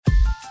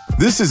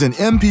This is an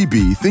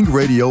MPB Think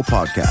Radio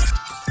podcast.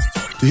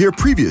 To hear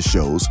previous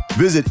shows,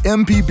 visit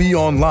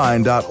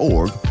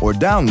mpbonline.org or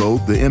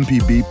download the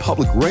MPB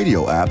Public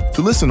Radio app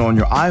to listen on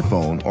your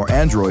iPhone or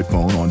Android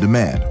phone on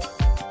demand.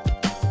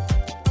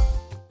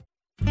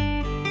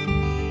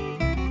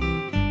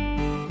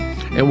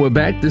 And we're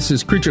back. This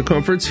is Creature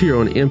Comforts here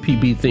on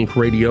MPB Think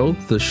Radio,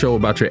 the show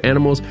about your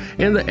animals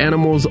and the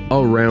animals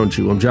around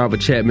you. I'm Java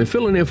Chapman,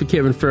 filling in for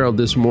Kevin Farrell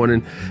this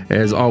morning.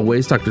 As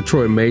always, Dr.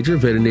 Troy Major,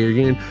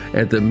 veterinarian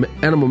at the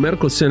Animal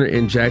Medical Center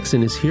in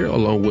Jackson, is here,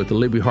 along with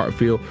Libby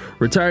Hartfield,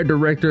 retired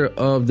director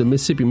of the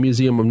Mississippi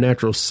Museum of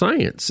Natural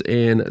Science.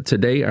 And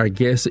today our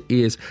guest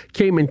is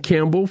Kamen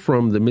Campbell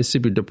from the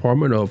Mississippi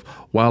Department of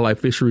Wildlife,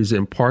 Fisheries,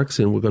 and Parks.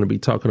 And we're going to be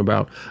talking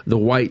about the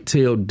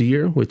white-tailed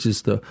deer, which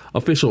is the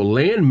official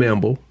land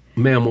mammal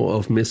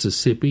of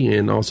Mississippi,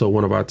 and also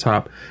one of our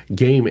top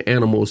game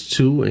animals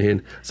too.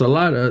 And it's a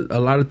lot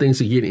of things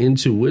to get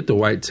into with the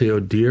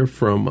white-tailed deer,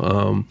 from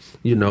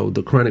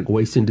the chronic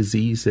wasting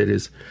disease that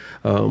is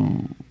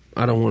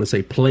I don't want to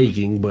say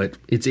plaguing, but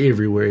it's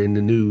everywhere in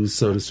the news,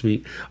 so to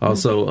speak.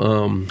 Also,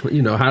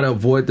 how to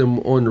avoid them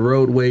on the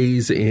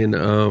roadways, and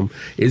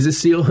is it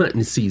still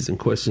hunting season?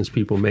 Questions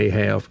people may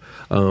have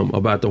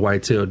about the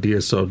white-tailed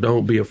deer. So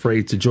don't be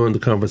afraid to join the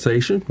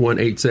conversation.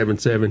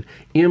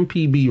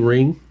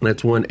 1-877-MPB-RING.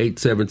 That's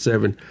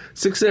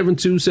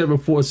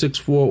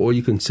 1-877-672-7464. Or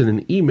you can send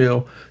an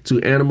email to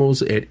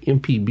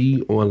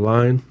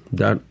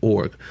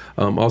animals@mpbonline.org.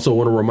 Also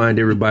want to remind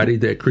everybody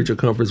that Creature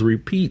Comforts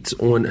repeats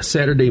on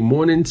Saturday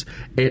mornings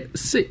at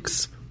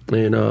 6.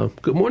 And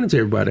good morning to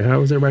everybody.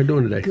 How is everybody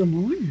doing today? Good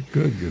morning.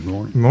 Good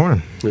morning. Good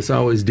morning. It's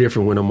always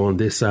different when I'm on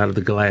this side of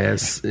the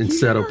glass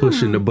instead of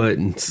pushing the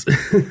buttons.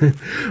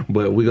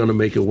 But we're going to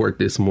make it work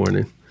this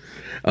morning.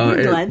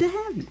 We're glad to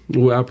have you.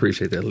 Well, I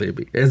appreciate that,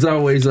 Libby. As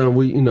always,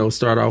 we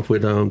start off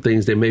with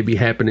things that may be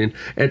happening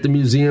at the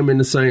museum and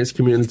the science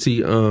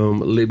community.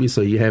 Libby,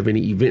 so you have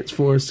any events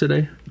for us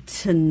today?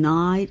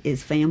 Tonight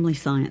is Family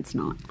Science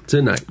Night.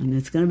 Tonight. And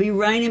it's going to be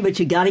raining, but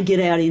you got to get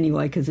out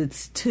anyway because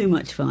it's too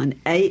much fun.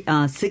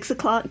 6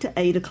 o'clock to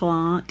 8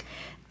 o'clock.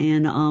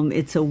 And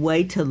it's a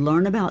way to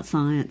learn about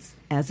science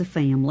as a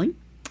family.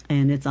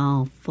 And it's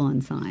all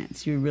fun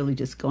science. You're really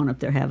just going up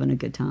there having a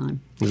good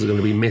time. Is it going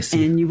to be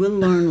messy? And you will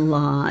learn a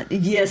lot.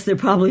 Yes, there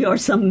probably are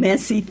some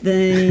messy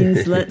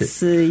things. Let's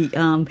see.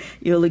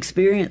 You'll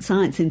experience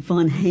science in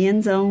fun,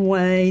 hands-on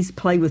ways,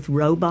 play with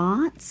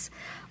robots,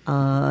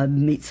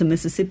 meet some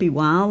Mississippi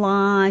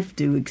wildlife,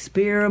 do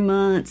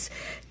experiments,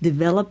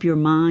 develop your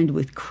mind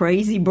with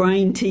crazy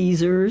brain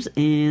teasers.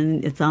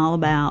 And it's all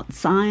about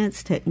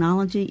science,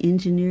 technology,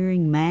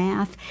 engineering,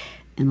 math,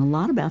 and a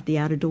lot about the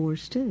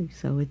outdoors, too.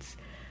 So it's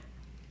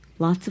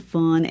lots of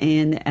fun,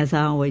 and as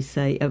I always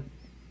say,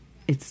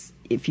 it's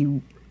if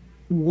you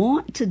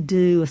want to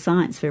do a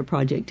science fair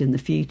project in the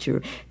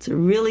future, it's a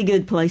really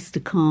good place to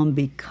come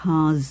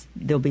because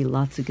there'll be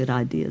lots of good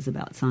ideas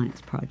about science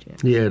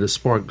projects. Yeah, to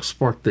spark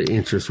the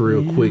interest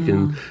real quick,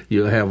 and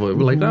you'll have I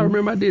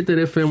remember I did that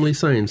at Family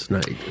Science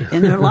Night.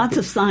 And there are lots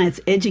of science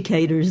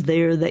educators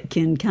there that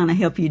can kind of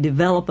help you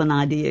develop an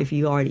idea if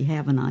you already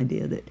have an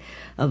idea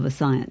of a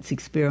science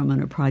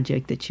experiment or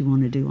project that you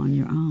want to do on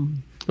your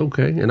own.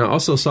 Okay, and I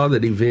also saw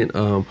that event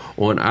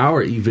on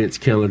our events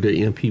calendar,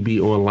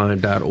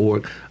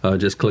 mpbonline.org.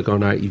 Just click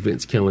on our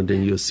events calendar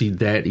and you'll see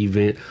that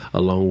event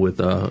along with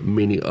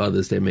many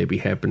others that may be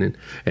happening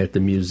at the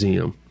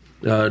museum.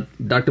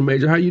 Dr.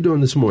 Major, how you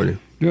doing this morning?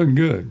 Doing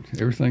good.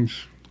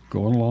 Everything's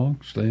going along,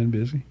 staying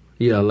busy.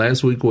 Yeah,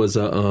 last week was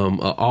a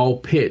all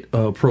pet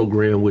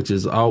program, which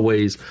is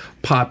always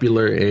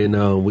popular,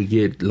 and we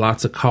get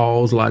lots of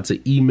calls, lots of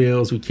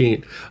emails. We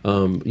can't,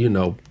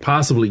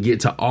 possibly get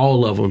to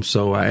all of them.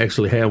 So I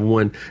actually have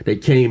one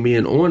that came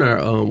in on our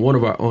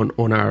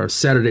on our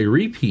Saturday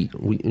repeat.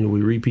 We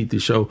repeat the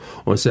show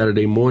on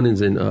Saturday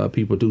mornings, and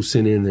people do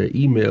send in their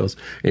emails.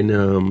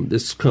 And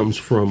this comes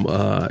from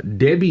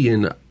Debbie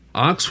in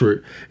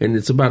Oxford, and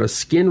it's about a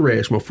skin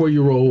rash. My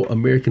 4-year-old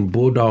American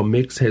Bulldog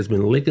mix has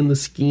been licking the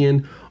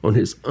skin on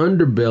his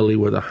underbelly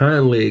where the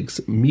hind legs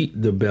meet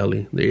the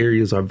belly. The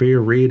areas are very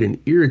red and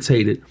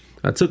irritated.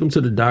 I took him to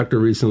the doctor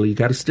recently,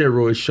 got a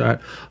steroid shot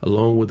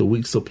along with a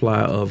week's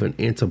supply of an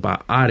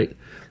antibiotic.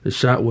 The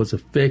shot was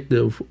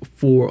effective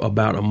for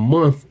about a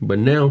month, but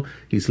now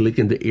he's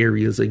licking the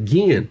areas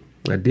again.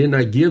 I did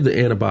not give the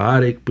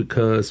antibiotic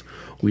because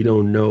we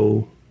don't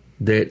know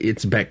that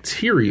it's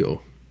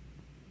bacterial.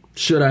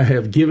 Should I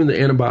have given the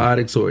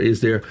antibiotics, or is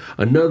there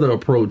another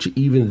approach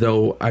even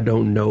though I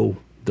don't know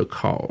the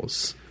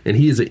cause? And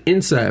he is an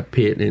inside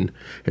pet and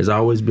has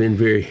always been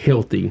very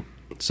healthy.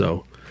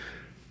 So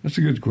that's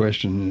a good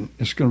question.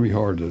 It's going to be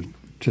hard to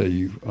tell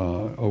you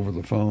over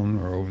the phone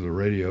or over the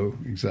radio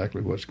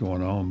exactly what's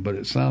going on, but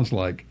it sounds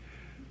like,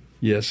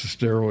 yes, the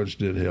steroids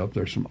did help.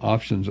 There's some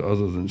options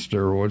other than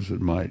steroids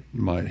that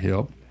might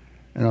help.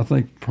 And I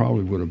think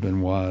probably would have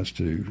been wise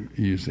to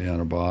use the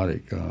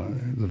antibiotic.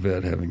 The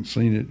vet, having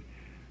seen it,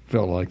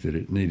 felt like that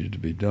it needed to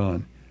be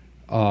done.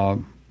 A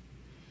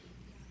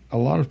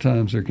lot of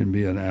times there can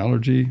be an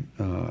allergy.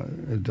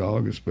 A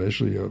dog,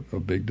 especially a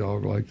big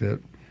dog like that,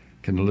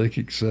 can lick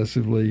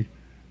excessively.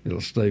 It'll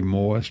stay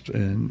moist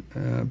and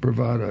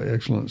provide an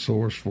excellent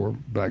source for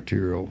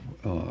bacterial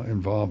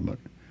involvement.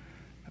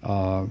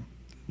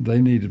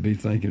 They need to be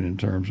thinking in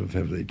terms of,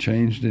 have they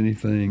changed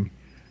anything?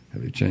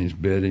 Have they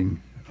changed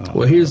bedding?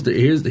 Well, here's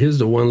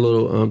the one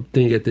little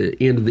thing at the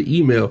end of the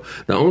email.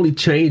 The only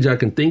change I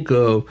can think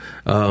of,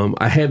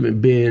 I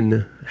haven't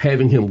been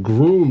having him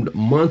groomed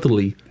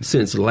monthly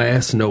since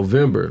last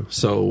November.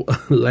 So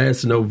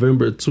last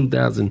November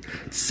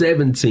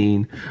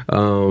 2017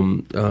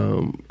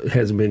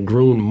 hasn't been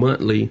groomed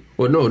monthly.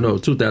 Well, no,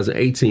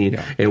 2018,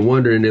 yeah. And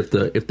wondering if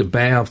the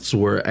baths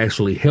were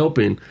actually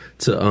helping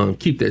to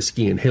keep that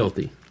skin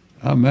healthy.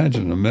 I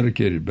imagine a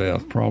medicated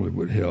bath probably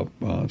would help,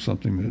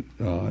 something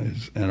that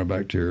is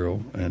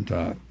antibacterial,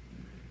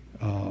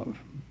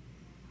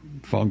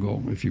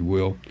 anti-fungal, if you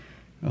will,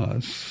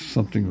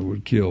 something that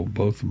would kill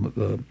both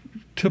the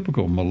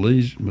typical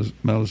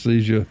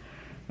Malassezia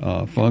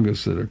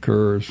fungus that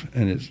occurs,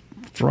 and it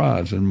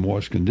thrives in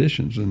moist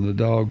conditions, and the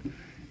dog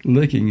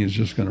licking is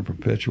just going to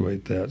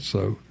perpetuate that.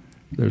 So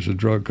there's a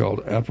drug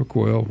called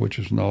Apoquel, which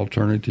is an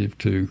alternative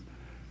to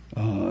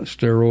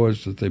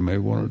steroids that they may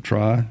want to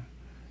try.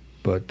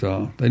 But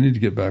they need to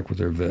get back with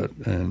their vet,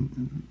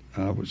 and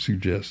I would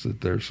suggest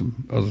that there's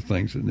some other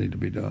things that need to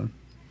be done.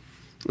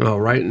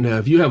 All right. Now,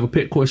 if you have a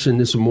pet question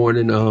this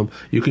morning,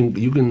 you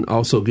can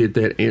also get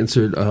that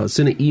answered.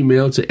 Send an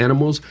email to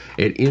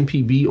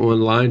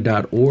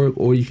animals@mpbonline.org,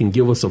 or you can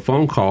give us a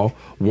phone call,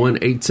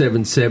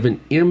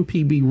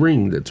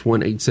 1-877-MPB-RING. That's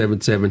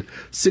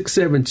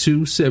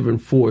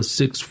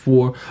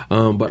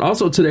 1-877-672-7464. But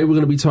also today we're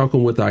going to be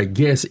talking with our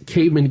guest,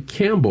 Kamen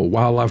Campbell,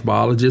 wildlife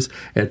biologist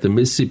at the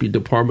Mississippi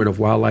Department of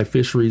Wildlife,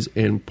 Fisheries,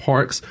 and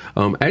Parks.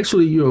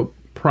 Actually, you're a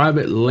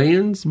private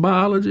lands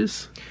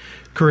biologist?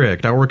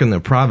 Correct. I work in the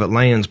private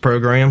lands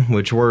program,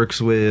 which works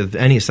with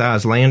any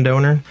size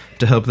landowner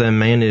to help them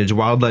manage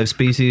wildlife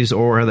species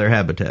or their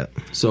habitat.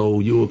 So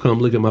you will come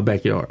look at my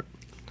backyard?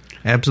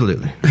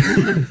 Absolutely.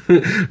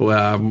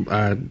 Well,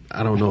 I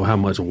don't know how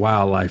much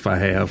wildlife I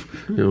have,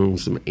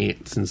 some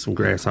ants and some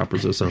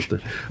grasshoppers or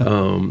something,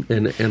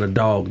 and a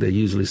dog that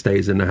usually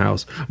stays in the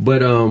house.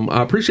 But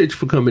I appreciate you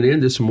for coming in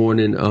this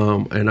morning,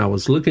 and I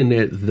was looking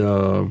at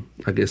the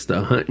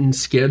hunting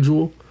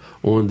schedule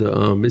on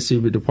the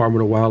Mississippi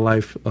Department of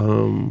Wildlife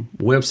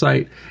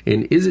website.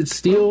 And is it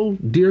still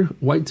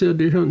whitetail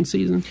deer hunting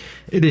season?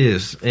 It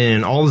is.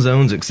 In all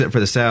zones except for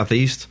the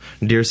southeast,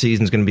 deer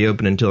season is going to be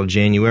open until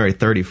January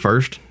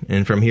 31st.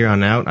 And from here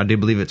on out, I do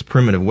believe it's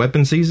primitive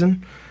weapon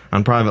season.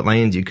 On private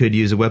lands, you could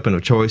use a weapon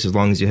of choice as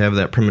long as you have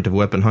that primitive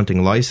weapon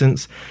hunting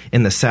license.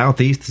 In the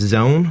southeast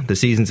zone, the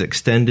season's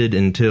extended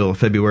until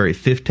February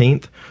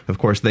 15th. Of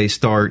course, they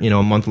start,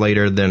 a month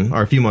later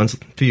or a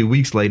few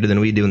weeks later than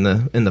we do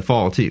in the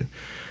fall too.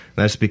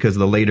 That's because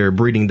of the later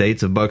breeding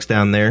dates of bucks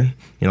down there.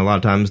 A lot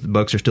of times the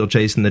bucks are still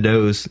chasing the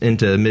does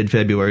into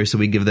mid-February, so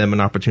we give them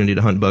an opportunity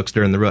to hunt bucks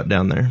during the rut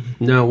down there.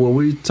 Now, when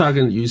we're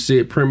talking, you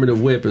said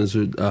primitive weapons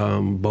with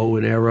bow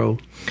and arrow.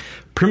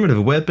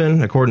 Primitive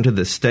weapon, according to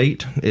the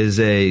state, is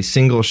a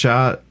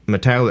single-shot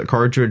metallic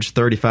cartridge,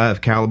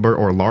 35 caliber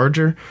or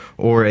larger,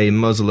 or a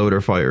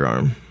muzzleloader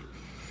firearm.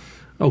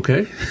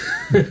 Okay.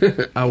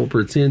 I will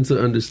pretend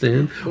to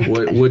understand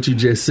what you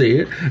just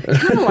said.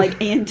 Kind of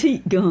like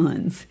antique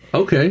guns.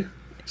 Okay.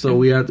 So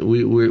we're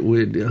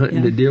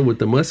hunting the deer with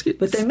the musket,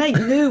 but they make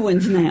new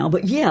ones now.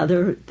 But yeah,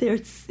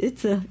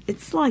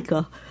 it's like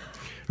a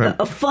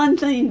fun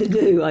thing to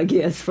do, I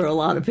guess, for a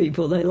lot of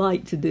people. They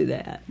like to do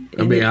that.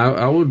 I mean,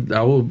 I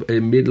will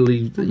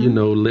admittedly,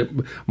 let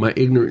my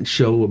ignorance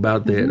show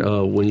about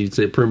that. When you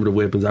said primitive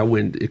weapons, I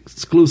went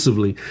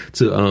exclusively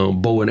to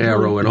bow and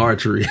arrow and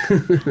archery.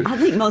 I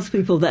think most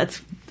people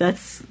that's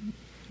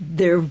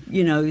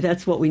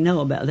that's what we know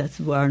about. That's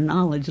our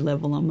knowledge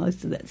level on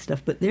most of that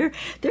stuff. But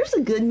there's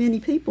a good many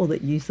people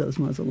that use those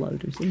muzzle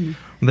loaders.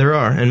 There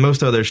are. In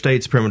most other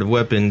states, primitive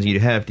weapons, you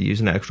have to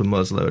use an actual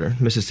muzzleloader.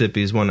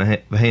 Mississippi is one of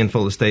a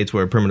handful of states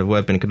where a primitive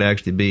weapon could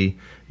actually be,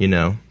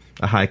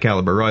 a high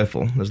caliber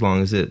rifle, as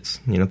long as it's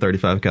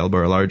 35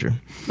 caliber or larger.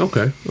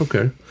 Okay.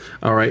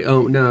 All right.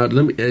 Now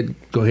let me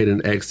go ahead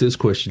and ask this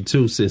question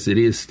too, since it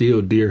is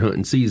still deer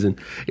hunting season.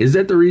 Is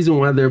that the reason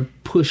why they're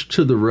pushed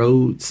to the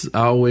roads?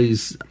 I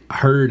always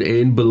heard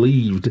and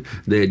believed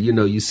that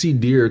you see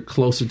deer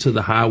closer to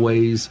the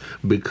highways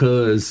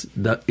because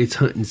it's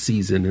hunting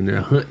season and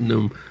they're hunting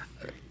them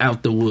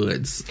out the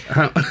woods.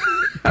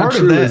 Part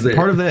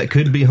of that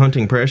could be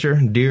hunting pressure.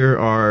 Deer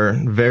are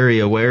very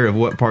aware of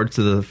what parts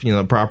of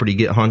the property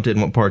get hunted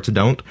and what parts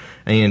don't.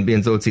 And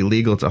being so it's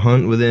illegal to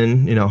hunt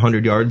within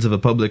 100 yards of a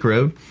public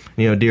road,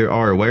 deer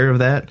are aware of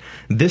that.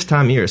 This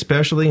time of year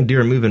especially,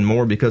 deer are moving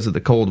more because of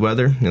the cold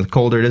weather. The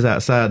colder it is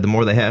outside, the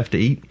more they have to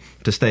eat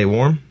to stay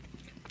warm.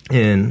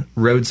 And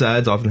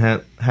roadsides often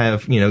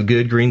have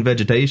good green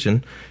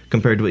vegetation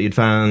compared to what you'd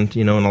find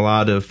in a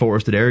lot of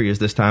forested areas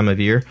this time of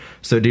year.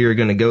 So deer are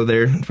going to go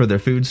there for their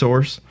food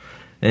source.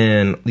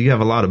 and you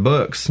have a lot of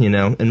bucks,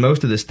 in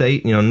most of the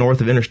state, north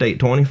of Interstate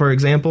 20, for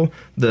example,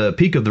 the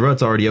peak of the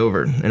rut's already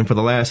over. And for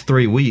the last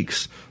 3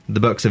 weeks, the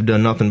bucks have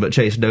done nothing but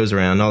chase does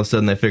around. All of a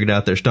sudden, they figured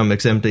out their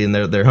stomach's empty and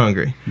they're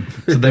hungry.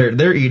 So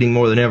they're eating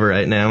more than ever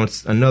right now.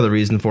 It's another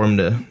reason for them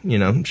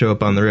to, show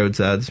up on the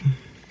roadsides.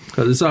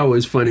 Because it's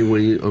always funny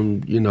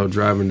when you,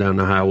 driving down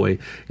the highway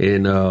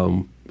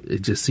and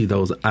it just see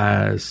those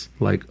eyes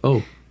like,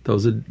 oh,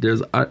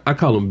 I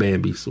call them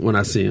Bambis when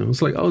I see them.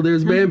 It's like, oh,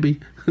 there's Bambi.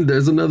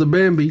 There's another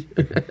Bambi.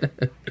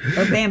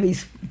 Or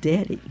Bambi's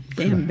daddy.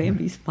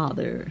 Bambi's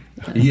father.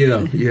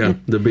 Yeah,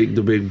 the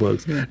big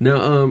bucks. Yeah.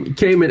 Now,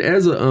 Kamen,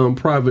 as a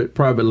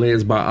private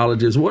lands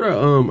biologist, what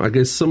are I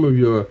guess some of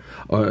your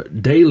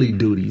daily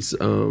duties?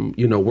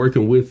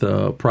 Working with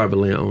private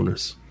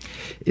landowners.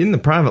 In the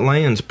private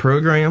lands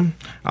program,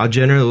 I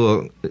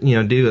generally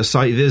will, do a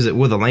site visit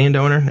with a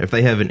landowner if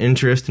they have an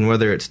interest in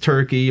whether it's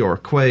turkey or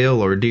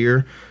quail or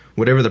deer,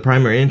 whatever the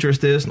primary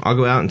interest is. I'll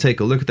go out and take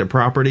a look at their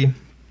property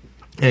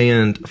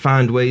and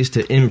find ways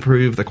to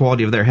improve the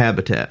quality of their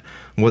habitat,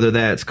 whether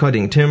that's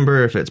cutting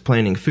timber, if it's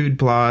planting food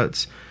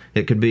plots,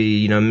 it could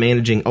be,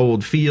 managing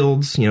old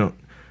fields,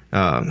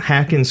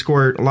 hack and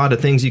squirt, a lot of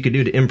things you could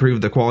do to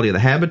improve the quality of the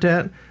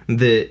habitat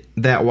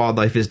that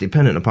wildlife is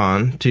dependent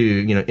upon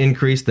to,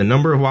 increase the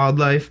number of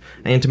wildlife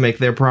and to make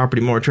their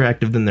property more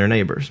attractive than their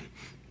neighbors.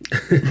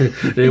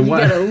 You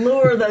got to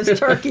lure those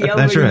turkey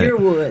over your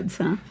woods,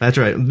 huh? That's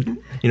right.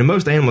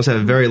 Most animals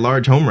have very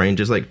large home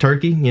ranges, like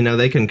turkey.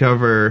 They can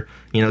cover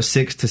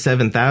 6,000 to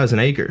 7,000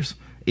 acres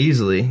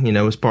easily.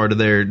 As part of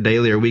their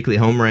daily or weekly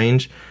home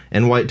range.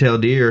 And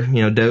white-tailed deer,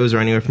 does are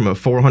anywhere from a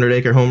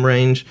 400-acre home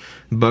range.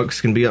 Bucks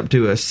can be up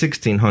to a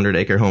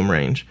 1,600-acre home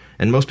range.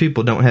 And most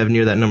people don't have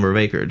near that number of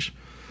acreage.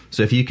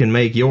 So if you can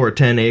make your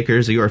 10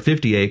 acres or your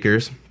 50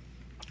 acres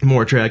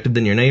more attractive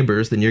than your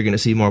neighbors, then you're going to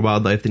see more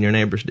wildlife than your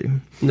neighbors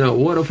do. Now,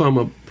 what if I'm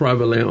a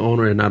private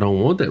landowner and I don't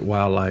want that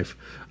wildlife?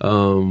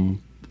 I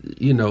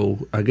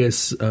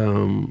guess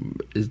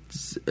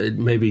it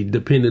may be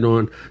dependent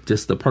on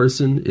just the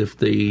person, if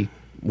they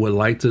would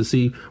like to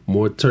see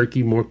more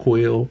turkey, more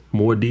quail,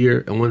 more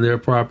deer on their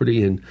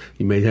property, and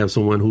you may have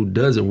someone who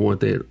doesn't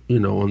want that,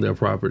 on their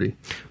property.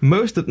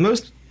 Most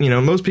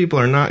people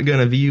are not going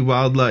to view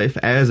wildlife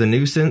as a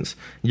nuisance.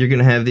 You're going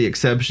to have the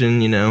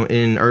exception,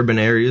 in urban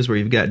areas where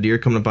you've got deer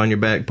coming up on your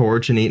back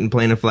porch and eating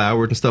plant of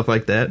flowers and stuff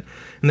like that.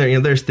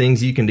 And there's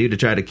things you can do to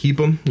try to keep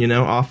them,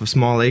 off of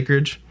small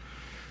acreage.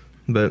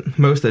 But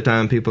most of the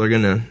time, people are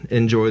going to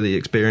enjoy the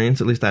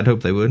experience. At least I'd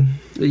hope they would.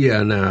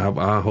 Yeah,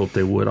 I hope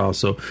they would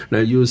also. Now,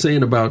 you were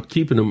saying about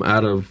keeping them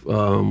out of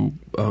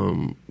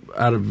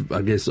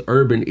I guess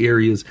urban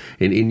areas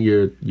and in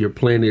your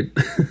planted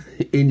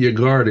in your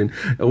garden.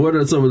 What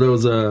are some of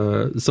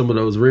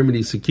those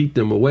remedies to keep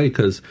them away?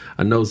 Because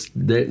I know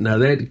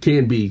that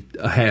can be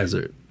a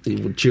hazard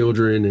with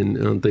children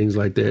and things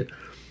like that.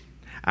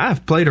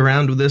 I've played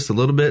around with this a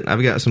little bit.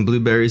 I've got some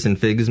blueberries and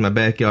figs in my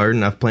backyard,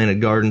 and I've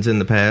planted gardens in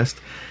the past.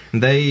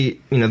 They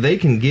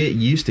can get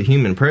used to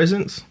human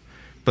presence,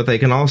 but they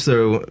can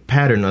also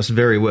pattern us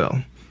very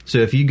well. So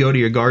if you go to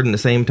your garden the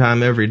same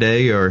time every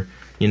day, or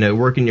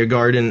work in your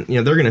garden,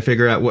 they're going to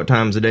figure out what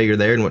times of day you're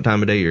there and what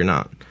time of day you're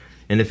not.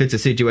 And if it's a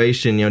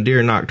situation,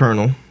 deer are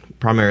nocturnal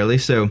primarily,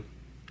 so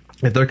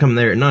if they're coming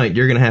there at night,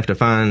 you're going to have to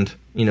find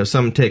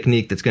some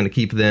technique that's going to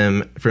keep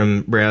them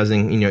from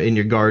browsing in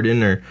your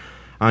garden or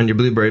on your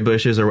blueberry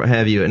bushes or what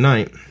have you at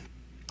night.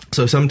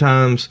 So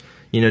sometimes,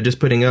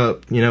 just putting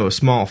up, a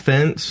small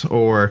fence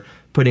or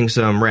putting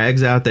some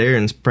rags out there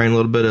and spraying a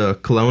little bit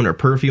of cologne or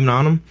perfume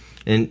on them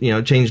and,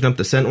 changing up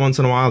the scent once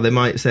in a while, they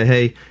might say,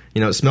 hey,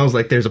 it smells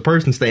like there's a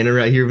person standing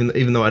right here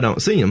even though I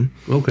don't see them.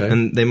 Okay.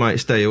 And they might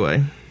stay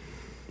away.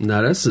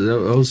 Now, those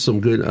are some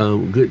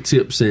good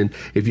tips, and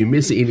if you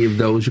miss any of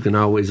those, you can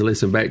always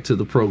listen back to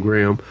the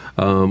program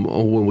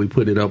when we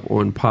put it up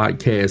on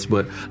podcast.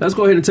 But let's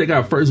go ahead and take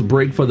our first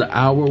break for the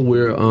hour.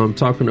 We're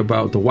talking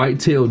about the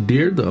white-tailed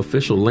deer, the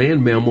official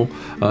land mammal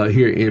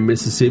here in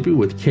Mississippi,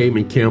 with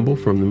Kamen Campbell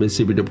from the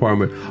Mississippi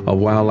Department of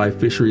Wildlife,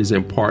 Fisheries,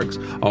 and Parks.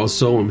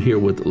 Also, I'm here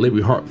with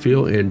Libby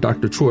Hartfield and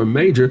Dr. Troy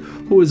Major,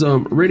 who is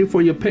ready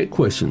for your pet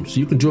questions.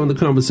 You can join the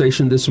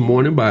conversation this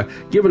morning by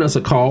giving us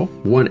a call,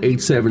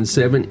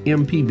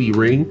 1-877-MPB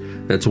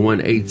ring. That's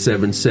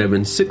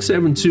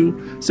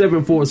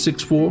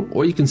 1-877-672-7464.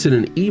 Or you can send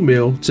an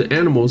email to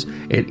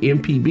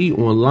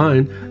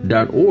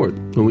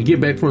animals@mpbonline.org. When we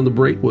get back from the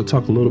break, we'll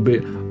talk a little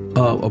bit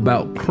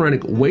about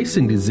chronic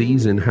wasting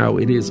disease and how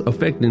it is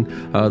affecting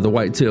the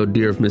white-tailed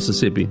deer of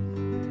Mississippi.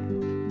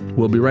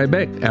 We'll be right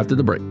back after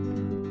the break.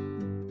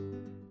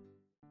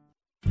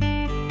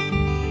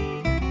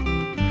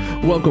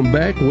 Welcome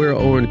back. We're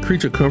on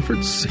Creature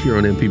Comforts here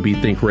on MPB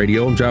Think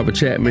Radio. I'm Java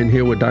Chapman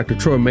here with Dr.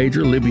 Troy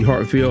Major, Libby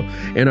Hartfield,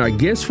 and our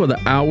guest for the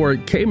hour,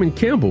 Kamen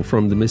Campbell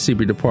from the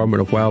Mississippi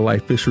Department of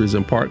Wildlife, Fisheries,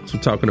 and Parks.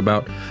 We're talking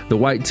about the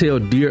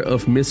white-tailed deer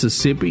of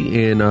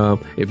Mississippi. And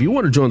if you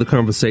want to join the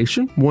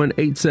conversation,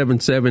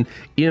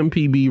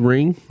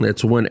 1-877-MPB-RING.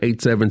 That's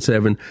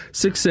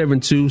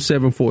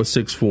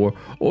 1-877-672-7464.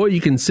 Or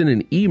you can send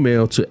an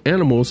email to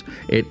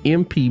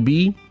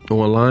animals@mpbonline.org.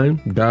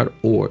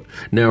 mpbonline.org.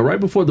 Now, right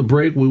before the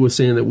break, we were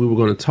saying that we were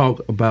going to talk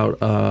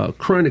about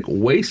chronic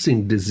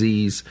wasting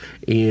disease,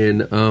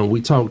 and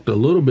we talked a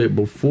little bit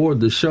before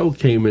the show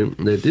came in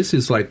that this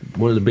is like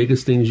one of the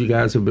biggest things you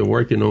guys have been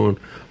working on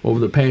over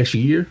the past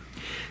year.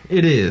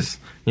 It is.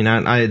 You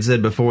know, I had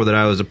said before that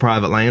I was a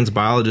private lands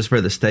biologist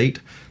for the state,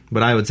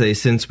 but I would say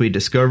since we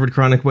discovered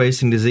chronic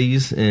wasting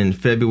disease in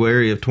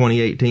February of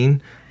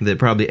 2018, that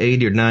probably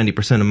 80 or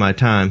 90% of my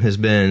time has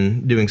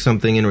been doing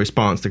something in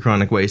response to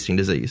chronic wasting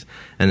disease.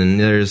 And then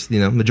there's,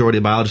 majority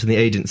of biologists in the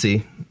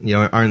agency,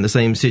 are in the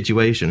same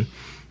situation.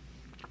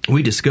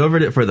 We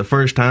discovered it for the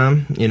first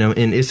time, in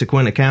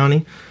Issaquah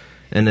County,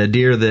 and a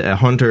deer that a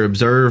hunter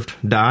observed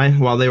die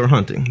while they were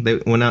hunting. They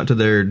went out to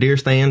their deer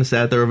stand,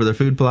 sat there over their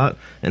food plot,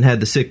 and had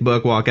the sick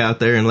buck walk out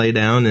there and lay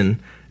down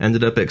and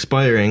ended up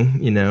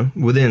expiring,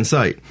 within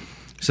sight.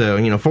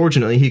 So,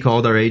 fortunately, he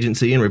called our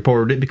agency and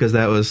reported it because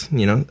that was,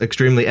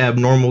 extremely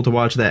abnormal to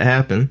watch that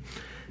happen.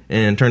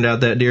 And it turned out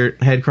that deer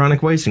had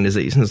chronic wasting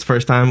disease, and it's the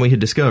first time we had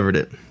discovered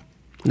it.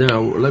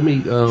 Now, let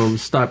me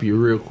stop you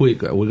real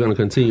quick. We're going to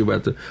continue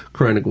about the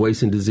chronic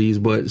wasting disease,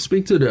 but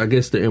speak to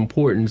the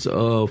importance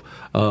of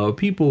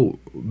people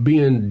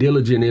being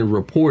diligent in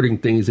reporting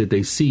things that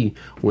they see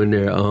when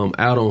they're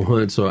out on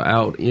hunts or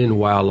out in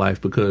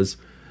wildlife, because,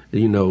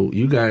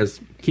 you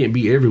guys can't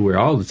be everywhere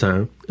all the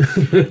time.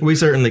 We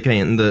certainly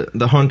can't.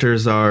 The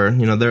hunters are,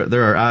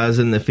 there are eyes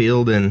in the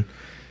field, and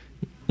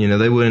we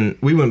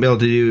wouldn't be able to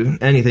do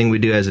anything we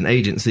do as an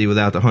agency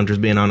without the hunters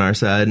being on our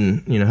side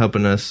and,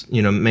 helping us,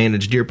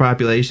 manage deer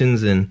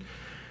populations and,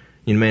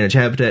 manage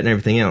habitat and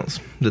everything else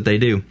that they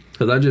do.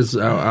 Because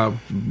I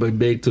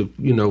beg to,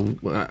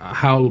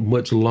 how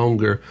much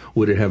longer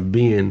would it have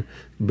been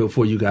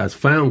before you guys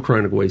found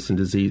chronic wasting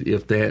disease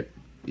if that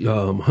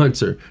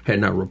hunter had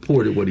not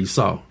reported what he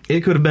saw?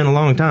 It could have been a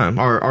long time.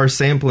 Our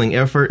sampling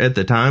effort at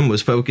the time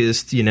was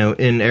focused,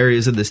 in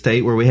areas of the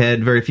state where we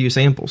had very few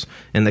samples.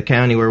 And the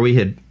county where we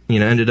had,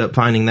 ended up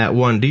finding that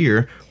one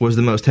deer was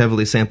the most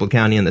heavily sampled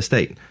county in the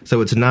state.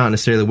 So it's not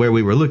necessarily where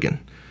we were looking,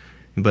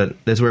 but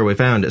that's where we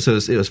found it. So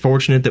it was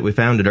fortunate that we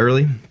found it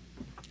early.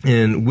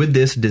 And with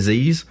this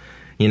disease,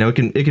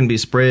 it can be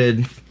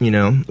spread,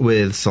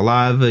 with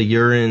saliva,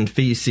 urine,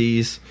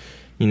 feces,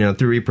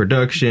 through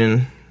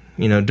reproduction,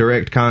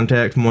 direct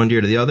contact from one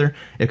deer to the other.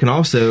 It can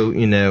also,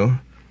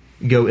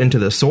 go into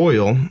the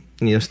soil,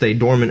 stay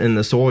dormant in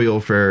the soil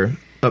for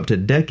up to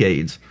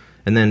decades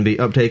and then be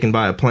uptaken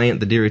by a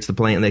plant. The deer eats the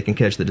plant and they can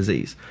catch the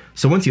disease.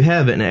 So once you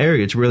have it in an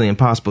area, it's really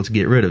impossible to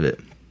get rid of it.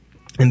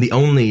 And the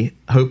only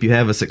hope you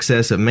have of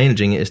success of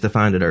managing it is to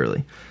find it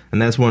early.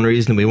 And that's one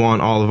reason we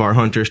want all of our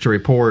hunters to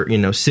report,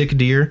 sick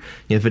deer.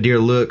 If a deer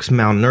looks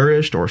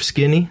malnourished or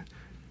skinny,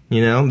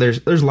 there's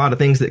a lot of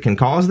things that can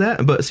cause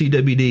that, but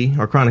CWD,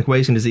 or chronic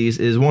wasting disease,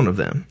 is one of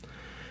them.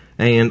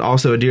 And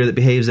also a deer that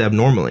behaves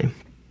abnormally.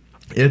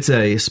 It's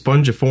a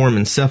spongiform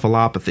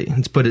encephalopathy.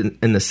 It's put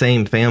in the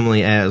same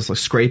family as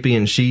scrapie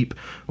in sheep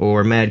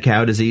or mad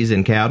cow disease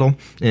in cattle,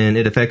 and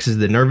it affects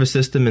the nervous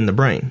system and the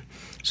brain.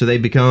 So they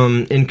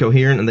become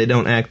incoherent and they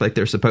don't act like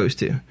they're supposed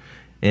to.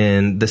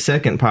 And the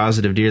second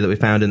positive deer that we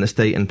found in the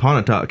state in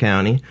Pontotoc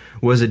County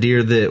was a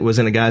deer that was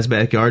in a guy's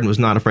backyard and was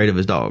not afraid of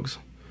his dogs.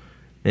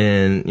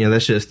 And,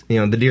 that's just,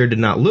 the deer did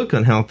not look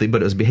unhealthy,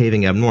 but it was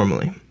behaving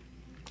abnormally.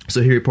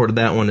 So he reported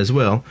that one as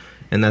well.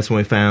 And that's when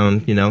we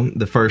found,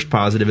 the first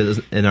positive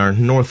is in our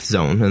north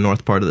zone, in the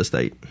north part of the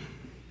state.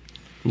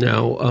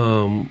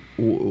 Now,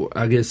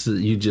 I guess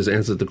you just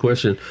answered the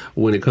question.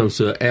 When it comes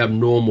to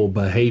abnormal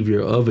behavior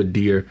of a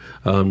deer,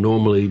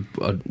 normally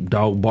a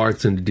dog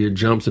barks and the deer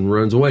jumps and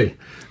runs away.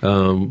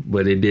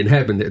 But it didn't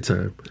happen that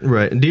time.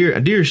 Right. A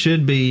deer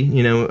should be,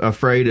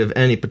 afraid of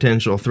any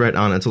potential threat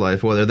on its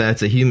life, whether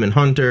that's a human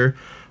hunter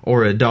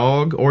or a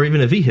dog or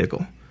even a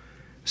vehicle.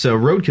 So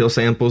roadkill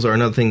samples are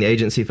another thing the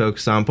agency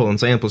focuses on, pulling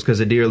samples, because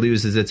a deer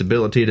loses its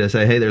ability to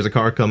say, hey, there's a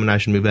car coming, I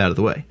should move out of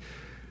the way.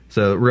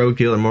 So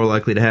roadkill are more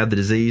likely to have the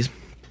disease.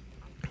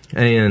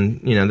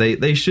 And,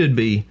 they should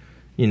be,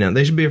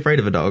 they should be afraid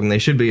of a dog, and they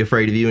should be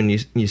afraid of you when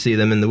you see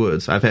them in the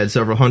woods. I've had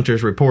several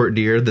hunters report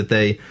deer that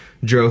they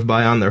drove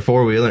by on their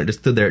four-wheeler and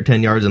just stood there at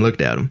 10 yards and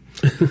looked at them.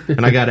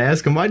 And I got to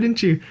ask them, why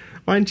didn't you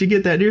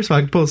get that deer so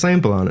I could pull a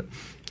sample on it?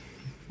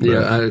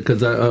 Yeah,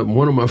 because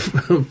one of my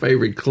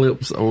favorite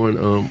clips on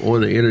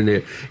the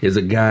internet is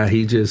a guy.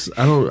 He just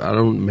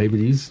maybe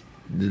these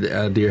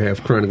deer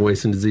have chronic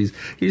wasting disease.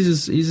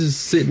 He's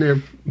just sitting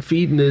there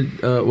feeding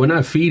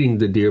not feeding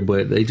the deer,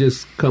 but they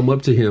just come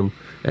up to him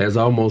as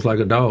almost like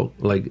a dog.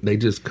 Like they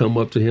just come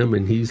up to him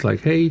and he's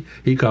like, hey,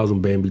 he calls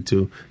him Bambi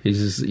too. He's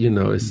just,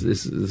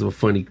 it's a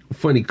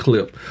funny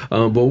clip.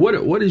 But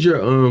what is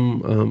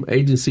your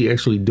agency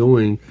actually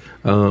doing?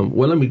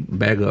 Well, let me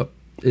back up.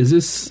 Is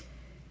this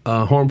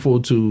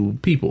harmful to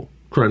people,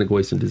 chronic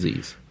wasting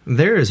disease?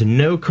 There is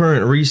no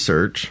current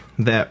research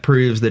that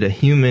proves that a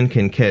human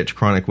can catch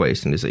chronic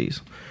wasting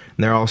disease.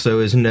 And there also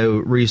is no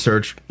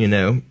research,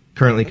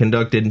 currently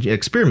conducted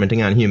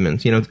experimenting on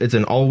humans. It's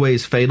an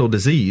always fatal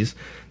disease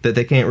that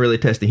they can't really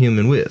test a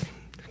human with.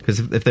 because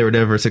if they were to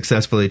ever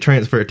successfully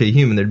transfer it to a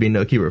human, there'd be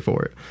no cure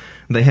for it.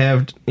 They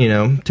have,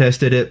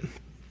 tested it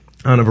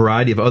on a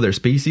variety of other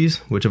species,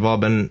 which have all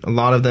been, a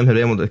lot of them have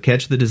been able to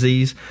catch the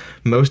disease.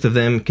 Most of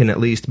them can at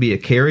least be a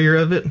carrier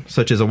of it,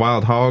 such as a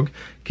wild hog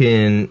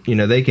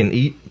they can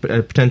eat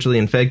potentially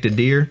infected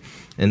deer,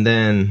 and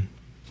then,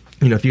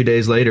 a few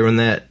days later when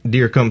that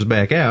deer comes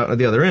back out at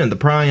the other end, the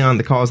prion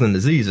that caused the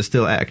disease is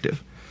still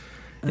active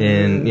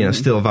and,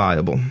 still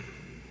viable.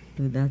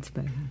 That's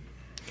bad.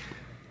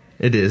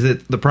 It is.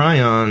 The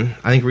prion,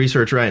 I think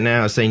research right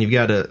now is saying you've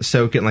got to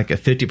soak it in like a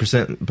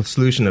 50%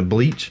 solution of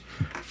bleach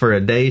for a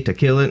day to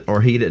kill it,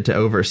 or heat it to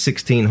over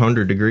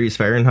 1,600 degrees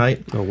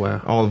Fahrenheit. Oh,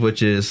 wow. All of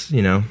which is,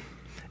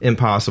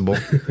 impossible.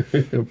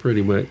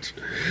 Pretty much.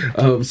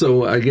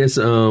 So I guess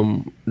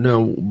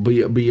now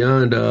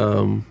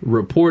beyond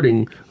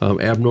reporting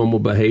abnormal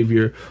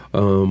behavior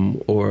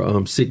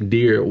or sick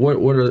deer,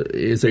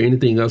 is there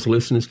anything else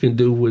listeners can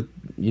do with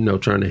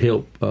trying to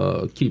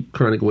help keep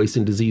chronic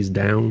wasting disease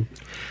down?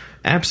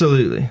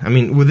 Absolutely. I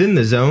mean, within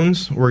the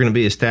zones, we're going to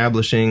be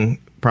establishing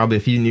probably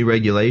a few new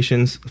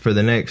regulations for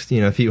the next,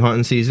 few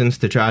hunting seasons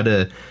to try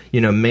to,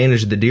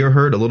 manage the deer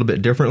herd a little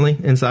bit differently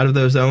inside of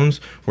those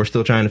zones. We're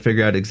still trying to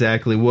figure out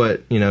exactly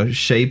what,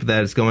 shape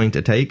that it's going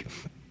to take.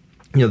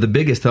 The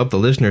biggest help the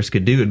listeners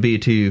could do would be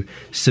to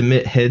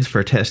submit heads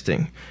for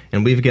testing.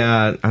 And we've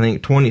got, I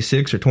think,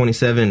 26 or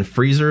 27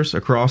 freezers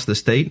across the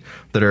state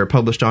that are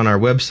published on our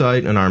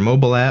website and our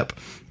mobile app.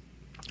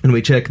 And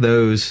we check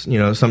those,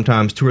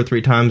 sometimes 2 or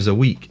 3 times a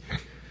week.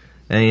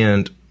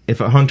 And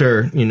if a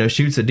hunter,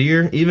 shoots a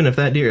deer, even if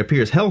that deer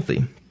appears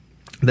healthy,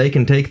 they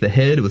can take the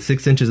head with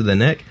 6 inches of the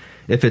neck.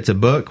 If it's a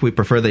buck, we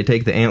prefer they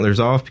take the antlers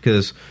off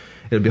because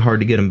it would be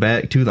hard to get them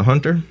back to the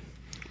hunter.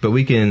 But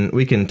we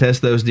can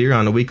test those deer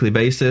on a weekly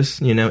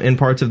basis, in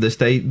parts of the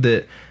state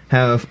that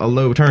have a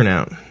low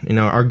turnout.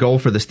 Our goal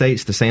for the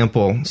state's to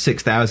sample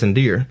 6,000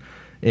 deer,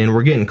 and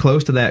we're getting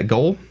close to that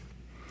goal.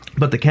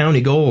 But the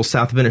county goals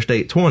south of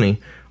Interstate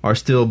 20 are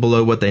still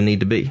below what they need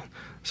to be.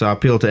 So I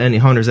appeal to any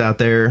hunters out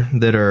there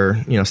that are,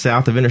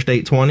 south of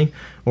Interstate 20,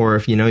 or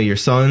if, your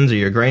sons or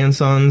your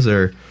grandsons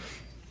or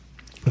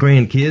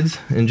grandkids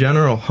in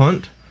general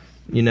hunt,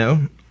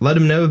 let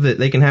them know that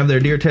they can have their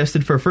deer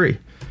tested for free.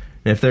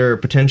 And if they're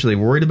potentially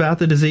worried about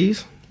the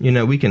disease,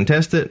 we can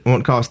test it. It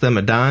won't cost them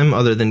a dime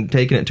other than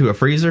taking it to a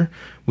freezer.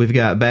 We've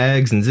got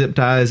bags and zip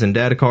ties and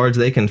data cards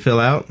they can fill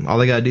out. All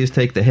they got to do is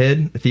take the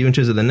head, a few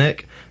inches of the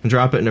neck, and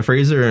drop it in a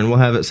freezer, and we'll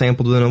have it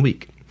sampled within a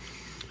week.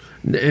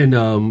 And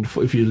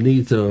if you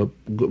need to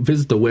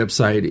visit the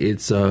website,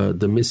 it's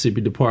the Mississippi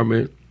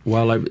Department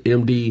Wildlife,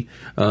 MD,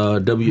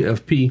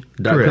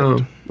 WFP.com.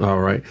 Correct. All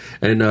right.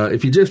 And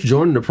if you just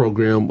joined the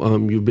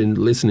program, you've been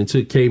listening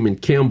to Kamen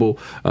Campbell,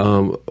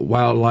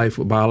 wildlife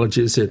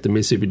biologist at the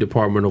Mississippi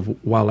Department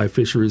of Wildlife,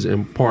 Fisheries,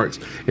 and Parks.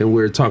 And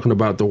we're talking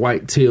about the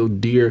white-tailed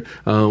deer.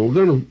 We're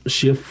going to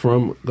shift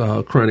from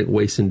chronic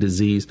wasting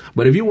disease.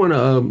 But if you want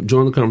to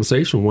join the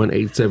conversation,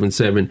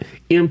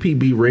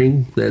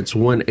 1-877-MPB-RING. That's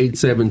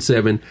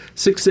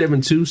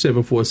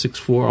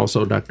 1-877-672-7464.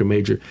 Also, Dr.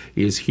 Major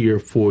is here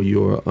for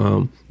your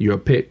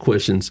pet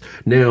questions.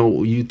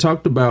 Now, you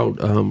talked about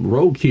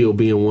roadkill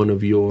being one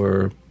of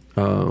your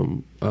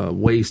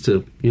ways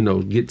to,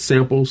 get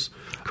samples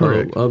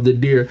of the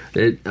deer.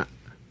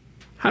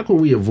 How can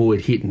we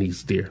avoid hitting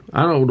these deer?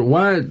 I don't know.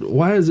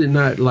 Why is it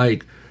not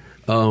like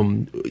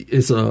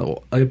it's a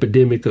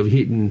epidemic of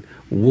hitting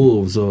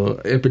wolves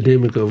or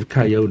epidemic of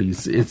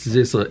coyotes? It's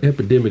just an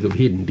epidemic of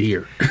hitting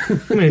deer.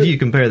 I mean, if you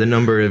compare the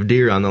number of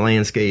deer on the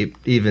landscape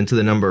even to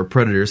the number of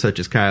predators such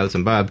as coyotes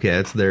and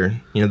bobcats, they're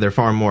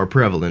far more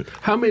prevalent.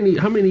 How many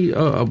I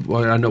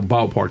know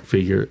ballpark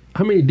figure,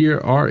 how many deer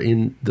are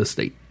in the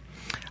state?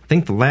 I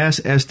think the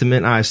last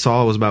estimate I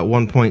saw was about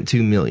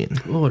 1.2 million.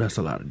 Oh, that's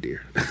a lot of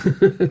deer.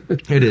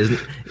 It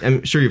is.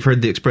 I'm sure you've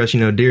heard the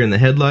expression, deer in the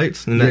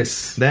headlights. And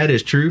yes. That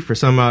is true. For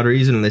some odd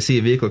reason, when they see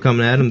a vehicle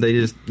coming at them,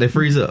 they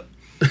freeze up.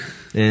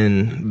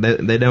 And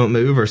they don't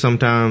move, or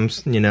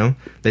sometimes,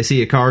 they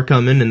see a car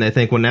coming and they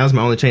think, well, now's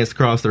my only chance to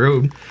cross the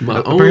road.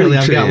 Apparently,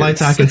 I've got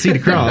lights I can see to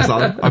cross.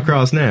 I'll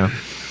cross now.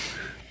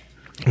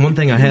 One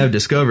thing I have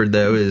discovered,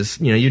 though, is,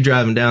 you're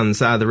driving down the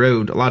side of the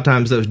road. A lot of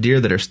times those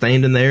deer that are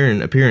standing there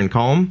and appearing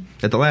calm,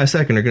 at the last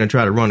second are going to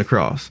try to run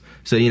across.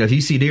 So, if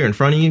you see deer in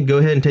front of you, go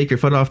ahead and take your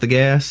foot off the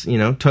gas,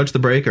 touch the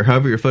brake or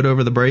hover your foot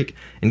over the brake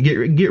and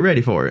get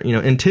ready for it.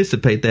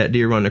 Anticipate that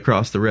deer running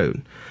across the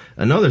road.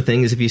 Another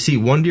thing is if you see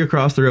one deer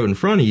cross the road in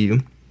front of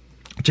you,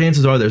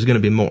 chances are there's going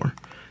to be more.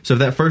 So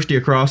if that first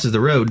deer crosses the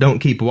road, don't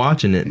keep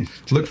watching it.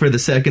 Look for the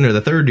second or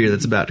the third deer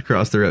that's about to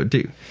cross the road,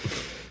 too.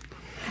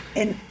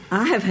 And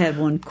I have had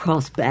one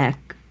cross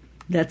back.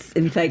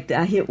 In fact,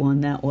 I hit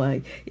one that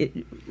way.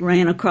 It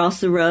ran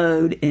across the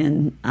road,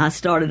 and I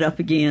started up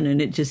again,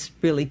 and it just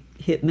really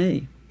hit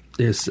me.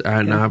 Yes,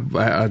 and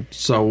I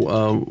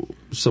saw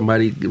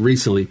somebody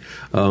recently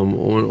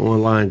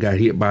online got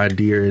hit by a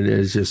deer, and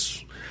it's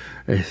just,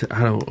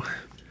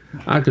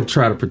 I could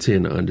try to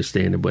pretend to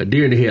understand it, but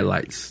deer in the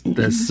headlights,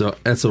 that's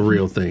a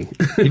real thing.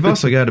 You've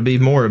also got to be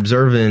more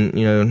observant,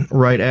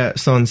 right at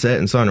sunset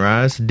and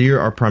sunrise. Deer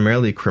are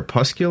primarily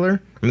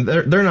crepuscular. I mean,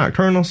 they're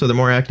nocturnal, so they're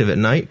more active at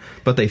night,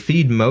 but they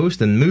feed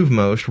most and move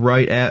most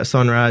right at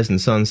sunrise and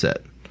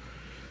sunset.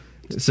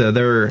 So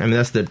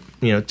that's the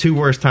two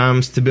worst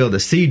times to be able to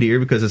see deer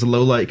because it's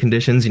low light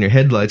conditions and your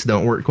headlights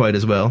don't work quite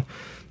as well.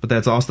 But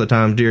that's also the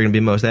time deer are going to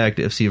be most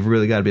active, so you've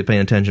really got to be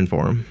paying attention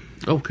for them.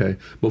 Okay.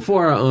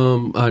 Before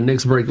our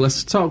next break,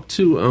 let's talk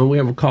to, we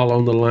have a call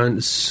on the line,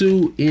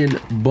 Sue in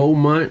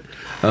Beaumont.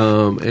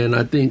 And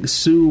I think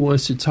Sue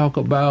wants to talk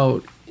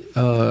about,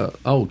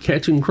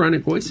 catching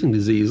chronic wasting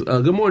disease.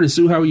 Good morning,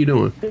 Sue. How are you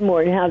doing? Good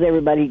morning. How's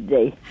everybody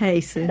today?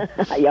 Hey, Sue.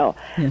 Y'all.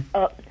 Yeah.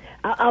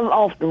 I've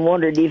often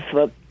wondered if,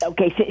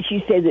 since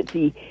you said that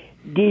the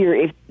deer,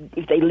 if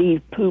they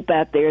leave poop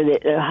out there,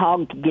 that a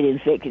hog can get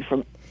infected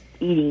from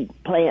eating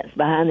plants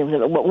behind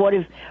them. What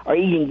if, or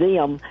eating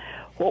them,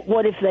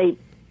 what if they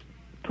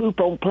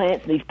poop on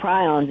plants, these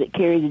prions that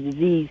carry the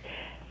disease?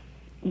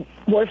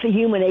 What if a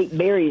human ate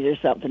berries or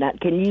something?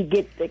 Can you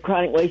get the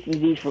chronic wasting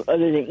disease from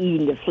other than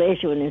eating the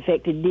flesh of an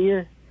infected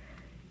deer?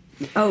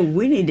 Oh,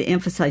 we need to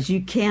emphasize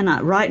you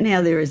cannot. Right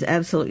now, there is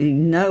absolutely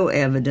no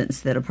evidence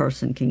that a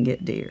person can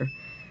get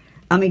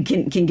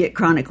can get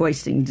chronic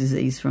wasting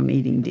disease from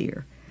eating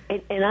deer.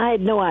 And I had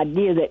no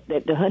idea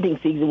that the hunting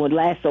season would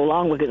last so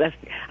long because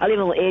I live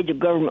on the edge of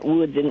government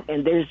woods,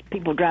 and there's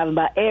people driving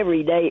by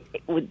every day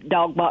with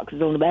dog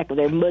boxes on the back of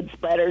their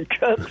mud-splattered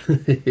trucks.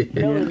 They've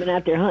been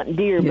out there hunting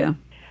deer, Yeah.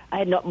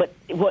 But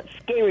what's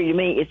scary to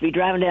me is to be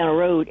driving down a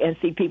road and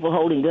see people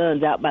holding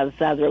guns out by the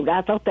side of the road.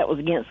 I thought that was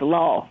against the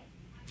law.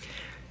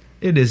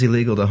 It is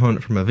illegal to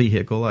hunt from a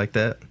vehicle like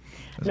that,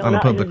 on a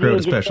public road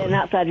especially. An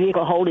outside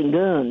vehicle holding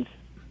guns.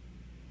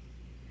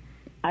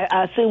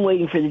 I assume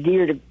waiting for the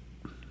deer to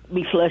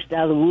be flushed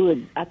out of the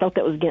woods. I thought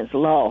that was against the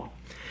law.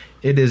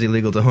 It is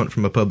illegal to hunt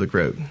from a public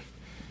road.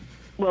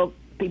 Well,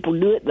 people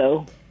do it,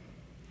 though.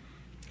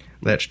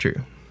 That's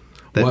true.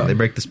 They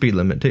break the speed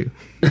limit, too.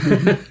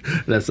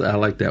 I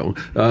like that one.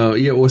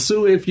 Well,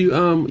 Sue, if you,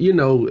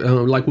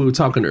 like we were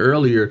talking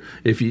earlier,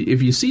 if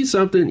you see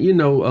something,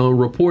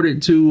 report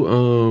it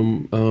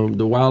to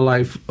the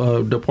wildlife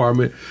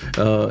department,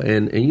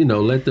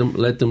 and let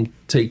them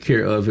take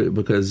care of it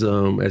because,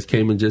 as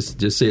Kamen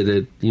just said,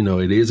 that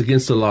it is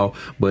against the law,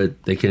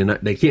 but they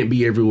can't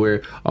be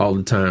everywhere all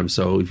the time.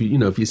 So if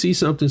you see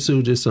something,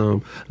 Sue, just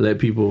let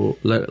people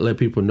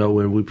know,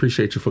 and we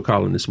appreciate you for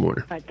calling this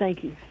morning. All right,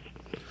 thank you.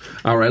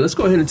 All right, let's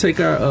go ahead and take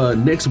our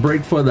next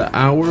break for the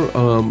hour.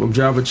 I'm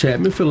Java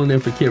Chapman, filling in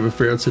for Kevin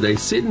Farrell today,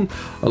 sitting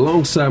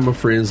alongside my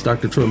friends,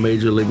 Dr. Troy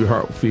Major, Libby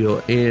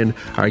Hartfield, and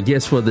our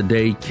guest for the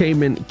day,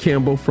 Kamen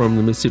Campbell from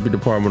the Mississippi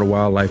Department of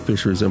Wildlife,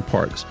 Fisheries, and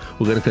Parks.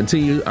 We're going to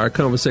continue our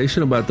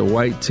conversation about the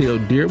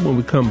white-tailed deer when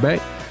we come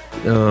back.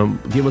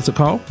 Give us a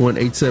call,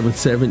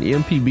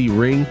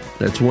 1-877-MPB-RING.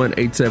 That's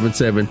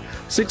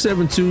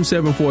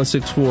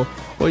 1-877-672-7464.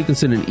 Or you can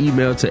send an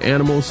email to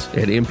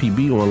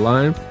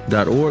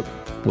animals@mpbonline.org.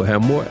 We'll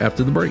have more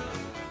after the break.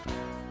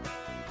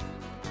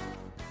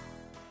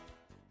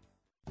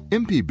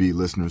 MPB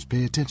listeners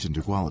pay attention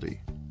to quality.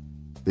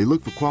 They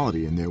look for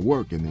quality in their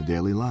work and their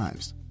daily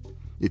lives.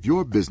 If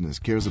your business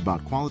cares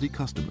about quality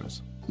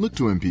customers, look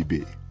to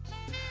MPB.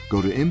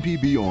 Go to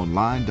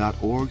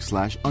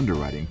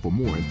mpbonline.org/underwriting for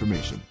more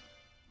information.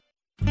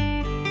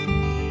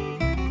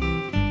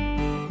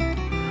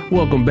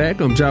 Welcome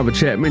back. I'm Java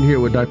Chapman here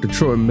with Dr.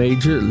 Troy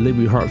Major,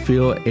 Libby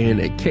Hartfield, and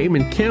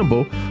Kamen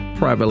Campbell,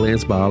 private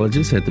lands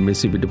biologist at the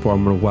Mississippi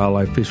Department of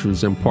Wildlife,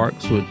 Fisheries, and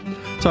Parks. We're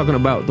talking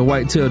about the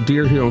white-tailed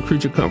deer here on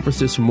Creature Comforts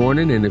this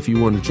morning, and if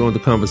you want to join the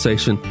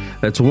conversation,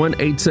 that's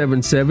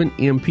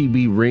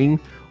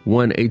 1-877-MPB-RING,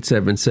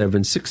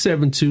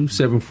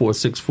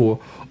 1-877-672-7464,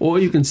 or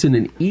you can send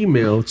an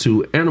email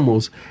to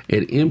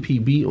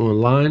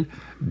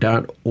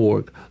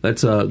animals@mpbonline.org.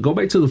 Let's go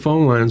back to the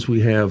phone lines. We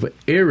have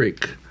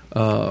Eric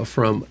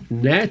from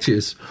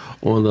Natchez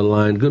on the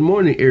line. Good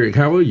morning, Eric.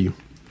 How are you?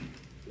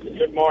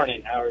 Good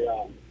morning. How are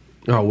y'all?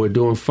 Oh, we're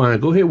doing fine.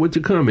 Go ahead with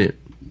your comment.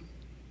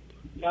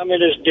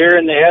 Comment is deer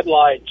in the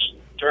headlights.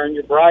 Turn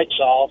your brights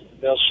off.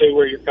 They'll see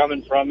where you're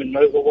coming from and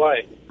move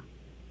away.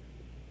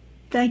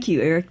 Thank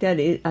you, Eric.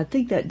 I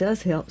think that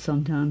does help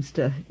sometimes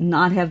to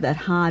not have that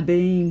high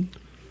beam.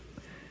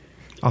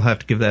 I'll have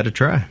to give that a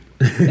try.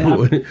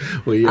 Well,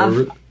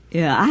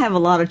 I have a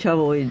lot of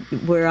trouble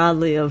where I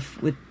live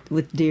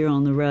with deer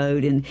on the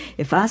road, and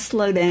if I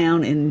slow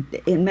down, and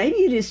maybe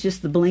it is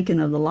just the blinking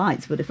of the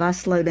lights, but if I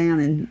slow down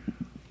and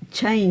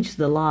change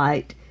the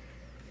light,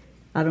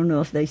 I don't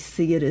know if they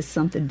see it as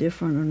something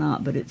different or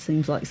not, but it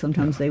seems like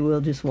sometimes they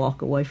will just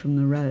walk away from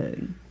the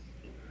road.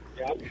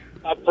 Yeah,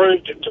 I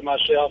proved it to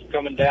myself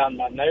coming down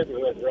my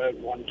neighborhood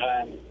road one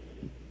time.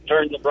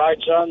 Turned the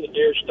brights on, the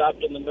deer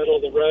stopped in the middle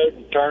of the road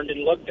and turned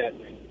and looked at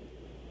me.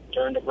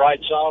 Turned the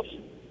brights off,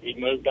 he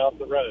moved off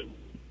the road.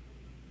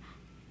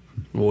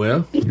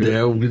 Well,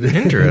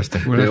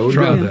 interesting. We'll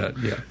try that.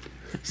 Yeah.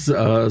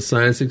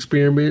 Science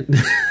experiment,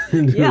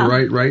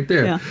 right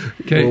there. Yeah.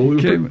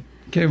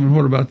 Kevin,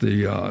 what about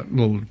the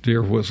little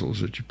deer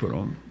whistles that you put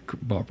on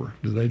bumper?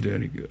 Do they do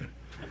any good?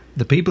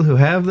 The people who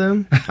have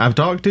them, I've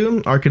talked to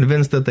them, are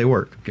convinced that they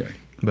work. Okay.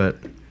 But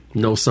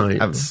no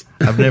science.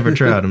 I've never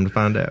tried them to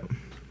find out.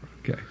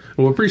 Okay.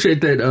 Well,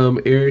 appreciate that,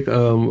 Eric.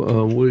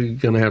 We're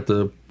going to have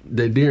to,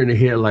 the deer in the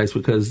headlights,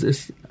 because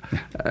it's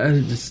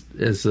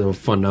a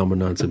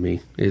phenomenon to me.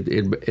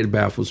 It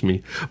baffles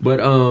me. But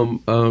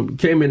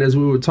came in as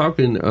we were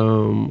talking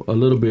a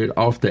little bit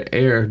off the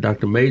air.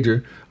 Dr.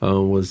 Major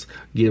was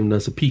giving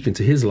us a peek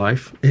into his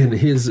life and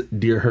his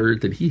deer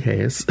herd that he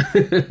has.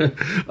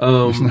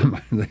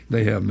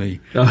 They have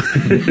me.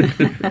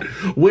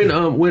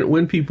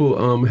 When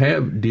people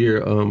have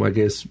deer, I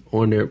guess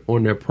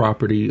on their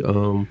property,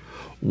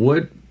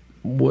 what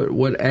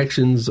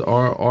actions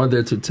are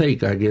there to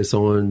take, I guess,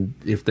 on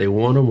if they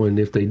want them and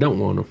if they don't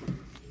want them?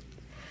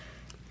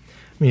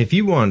 I mean, if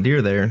you want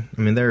deer there,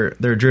 I mean,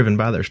 they're driven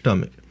by their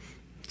stomach.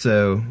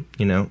 So,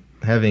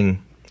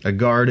 having a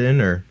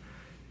garden or,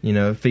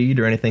 feed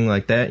or anything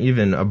like that,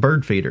 even a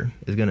bird feeder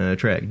is going to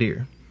attract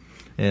deer.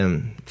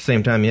 And at the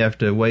same time, you have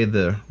to weigh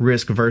the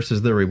risk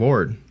versus the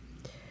reward.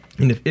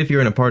 And if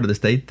you're in a part of the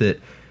state that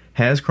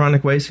has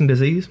chronic wasting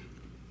disease,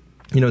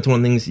 it's one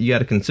of the things you got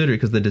to consider,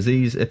 because the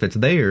disease, if it's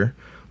there,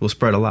 will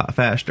spread a lot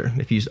faster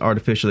if you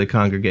artificially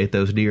congregate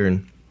those deer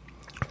and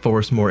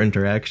force more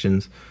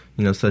interactions,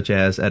 such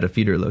as at a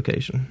feeder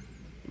location.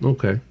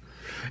 Okay.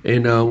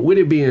 And with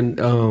it being,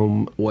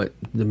 the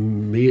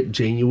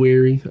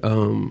mid-January,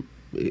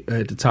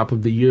 at the top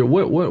of the year,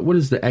 what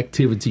is the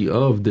activity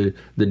of the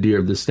deer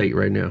of the state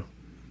right now?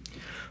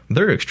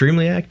 They're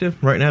extremely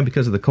active right now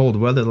because of the cold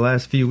weather the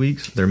last few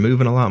weeks. They're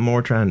moving a lot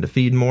more, trying to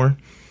feed more.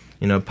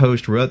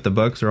 Post-rut, the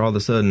bucks are all of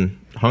a sudden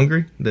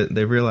hungry.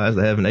 They realize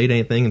they haven't ate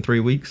anything in 3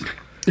 weeks.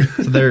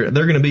 So they're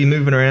going to be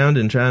moving around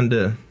and trying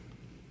to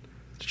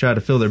try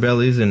to fill their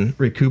bellies and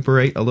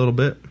recuperate a little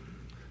bit.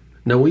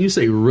 Now, when you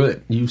say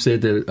rut, you've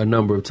said that a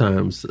number of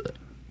times.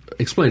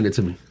 Explain it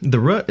to me. The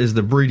rut is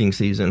the breeding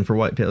season for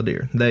white-tailed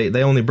deer.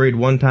 They only breed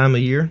one time a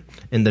year.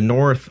 In the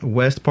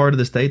northwest part of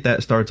the state,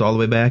 that starts all the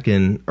way back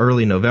in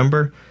early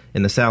November.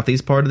 In the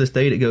southeast part of the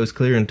state, it goes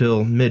clear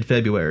until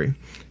mid-February.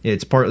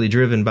 It's partly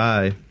driven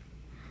by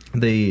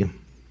the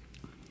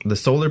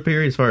solar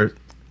period, as far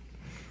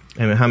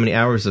as how many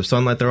hours of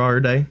sunlight there are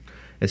a day.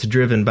 It's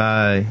driven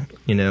by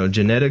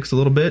genetics a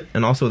little bit,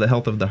 and also the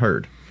health of the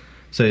herd.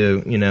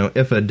 So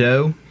if a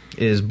doe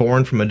is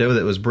born from a doe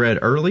that was bred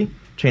early,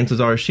 chances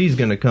are she's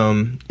going to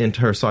come into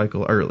her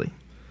cycle early.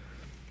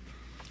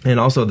 And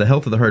also the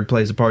health of the herd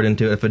plays a part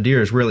into, if a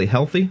deer is really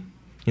healthy,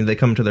 they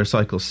come to their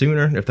cycle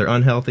sooner. If they're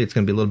unhealthy, it's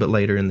going to be a little bit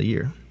later in the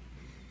year.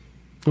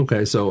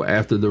 Okay, so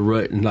after the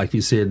rut, and like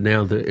you said,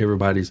 now that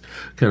everybody's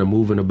kind of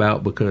moving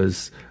about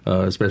because,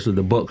 especially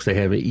the bucks, they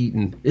haven't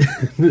eaten.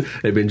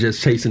 They've been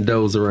just chasing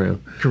does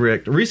around.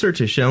 Correct. Research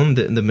has shown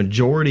that the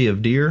majority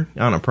of deer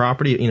on a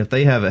property, if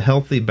they have a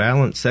healthy,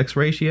 balanced sex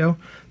ratio,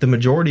 the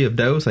majority of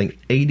does, like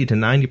 80 to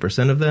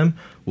 90% of them,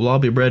 will all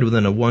be bred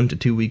within a 1 to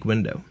 2 week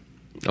window.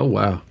 Oh,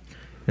 wow.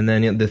 And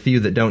then the few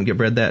that don't get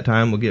bred that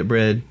time will get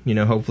bred,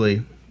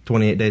 hopefully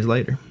 28 days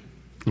later.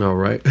 All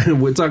right.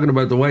 We're talking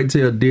about the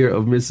white-tailed deer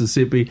of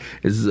Mississippi.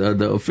 It's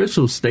the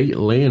official state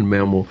land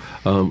mammal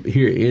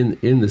here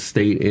in the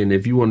state. And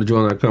if you want to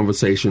join our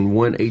conversation,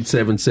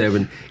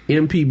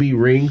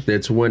 1-877-MPB-RING.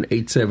 That's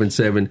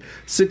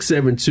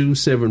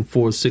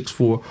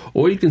 1-877-672-7464.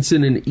 Or you can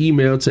send an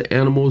email to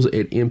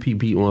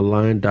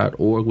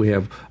animals@mpbonline.org. We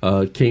have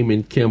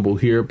Kamen Campbell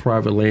here,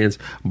 private lands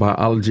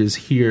biologist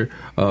here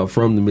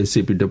from the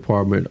Mississippi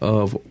Department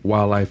of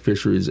Wildlife,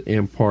 Fisheries,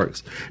 and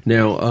Parks.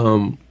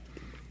 Now,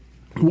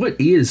 what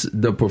is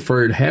the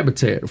preferred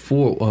habitat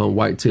for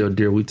white-tailed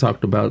deer? We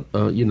talked about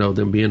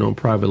them being on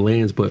private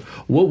lands, but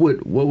what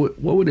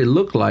would it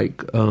look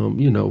like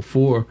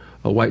for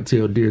a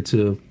white-tailed deer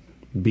to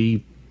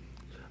be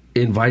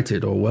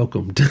invited or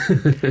welcomed?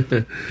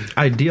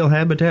 Ideal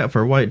habitat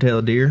for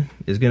white-tailed deer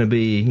is going to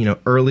be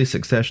early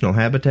successional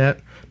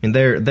habitat. I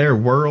mean, their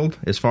world,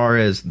 as far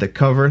as the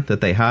cover that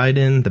they hide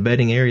in, the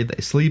bedding area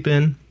they sleep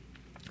in,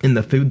 and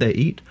the food they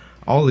eat,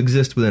 all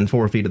exist within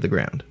 4 feet of the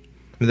ground.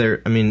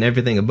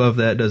 Everything above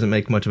that doesn't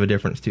make much of a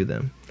difference to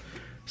them.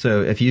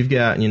 So if you've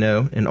got,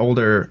 an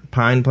older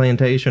pine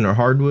plantation or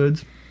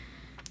hardwoods,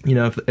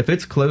 if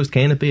it's closed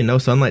canopy and no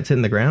sunlight's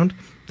hitting the ground,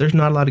 there's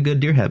not a lot of good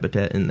deer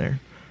habitat in there.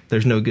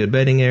 There's no good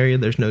bedding area,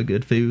 there's no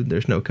good food,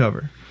 there's no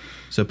cover.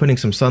 So putting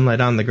some sunlight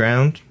on the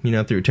ground,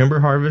 through timber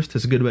harvest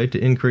is a good way to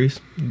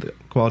increase the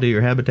quality of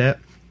your habitat.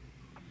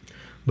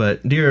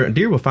 But deer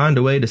will find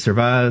a way to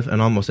survive in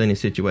almost any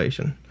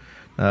situation.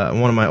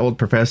 One of my old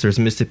professors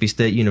at Mississippi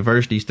State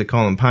University used to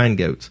call them pine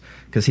goats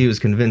because he was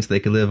convinced they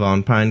could live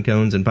on pine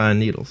cones and pine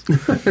needles.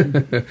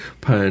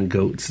 Pine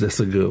goats, that's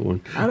a good one.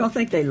 I don't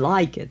think they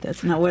like it.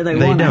 That's not where they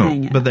want to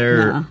hang out. But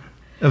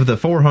of the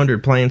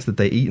 400 plants that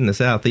they eat in the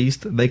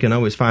southeast, they can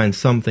always find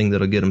something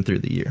that'll get them through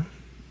the year.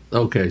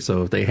 Okay,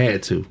 so if they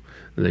had to,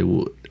 they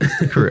would.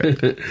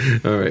 Correct.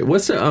 All right.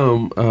 What's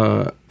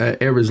the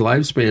average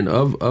lifespan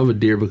of a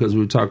deer? Because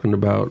we were talking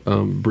about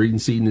breeding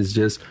season is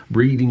just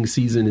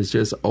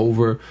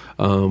over.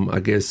 I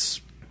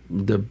guess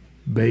the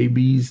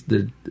babies,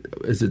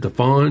 is it the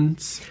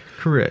fawns?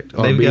 Correct.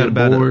 They've got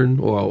about born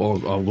or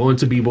going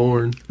to be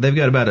born. They've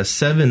got about a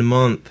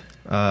 7-month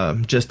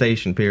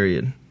gestation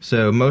period.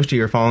 So most of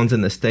your fawns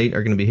in the state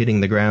are going to be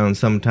hitting the ground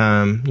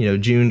sometime,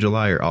 June,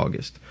 July, or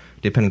August,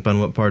 depending upon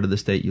what part of the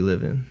state you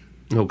live in.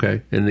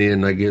 Okay, and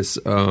then I guess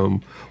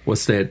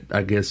what's that?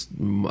 I guess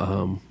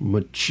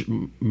maturity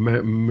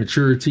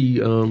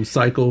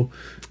cycle.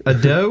 A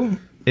doe,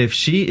 if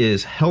she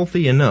is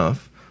healthy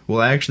enough,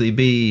 will actually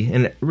be,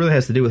 and it really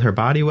has to do with her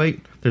body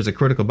weight. There's a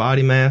critical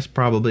body mass,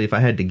 probably, if I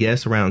had to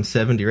guess, around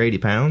 70 or 80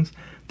 pounds.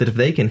 That if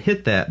they can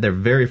hit that their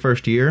very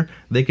first year,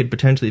 they could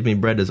potentially be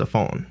bred as a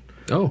fawn.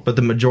 Oh, but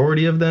the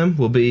majority of them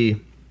they'll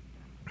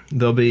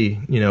be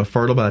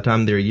fertile by the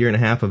time they're a year and a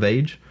half of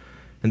age.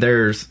 And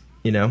there's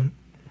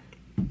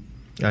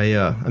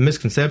a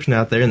misconception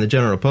out there in the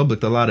general public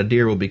that a lot of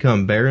deer will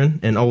become barren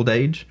in old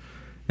age,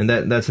 and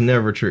that's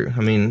never true. I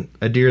mean,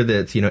 a deer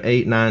that's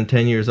 8, 9,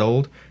 10 years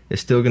old is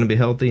still going to be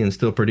healthy and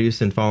still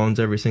producing fawns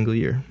every single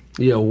year.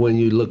 Yeah, when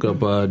you look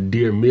up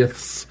deer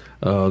myths,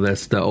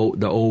 that's the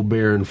old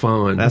barren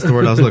fawn. That's the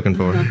word I was looking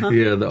for.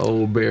 Yeah, the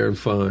old barren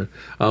fawn.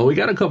 We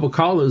got a couple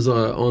callers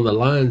on the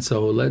line,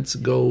 so let's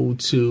go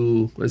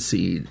to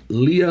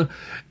Leah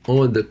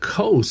on the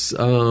coast.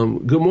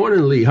 Good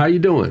morning, Lee. How you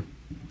doing?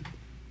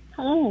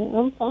 Hi,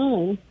 I'm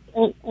fine.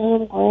 And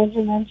I'm glad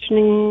you're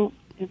mentioning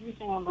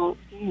everything about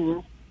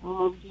deer. I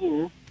love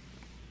deer.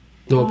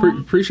 No,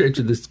 appreciate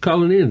you just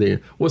calling in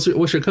then. What's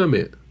your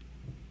comment?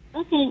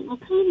 Okay, my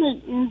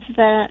comment is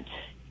that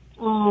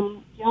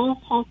y'all are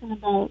talking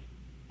about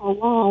a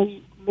lot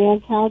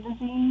mad cow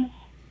disease.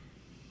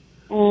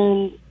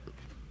 And,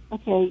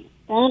 okay,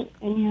 that,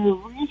 and you're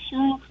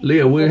reassuring people.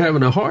 Leah, we're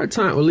having a hard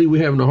time. Well, Lee,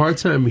 we're having a hard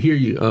time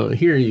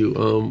hearing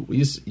you.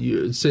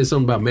 You said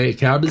something about mad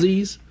cow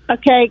disease?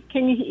 Okay,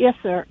 yes,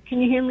 sir.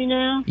 Can you hear me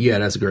now? Yeah,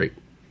 that's great.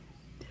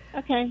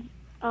 Okay.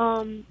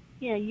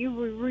 Yeah, you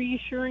were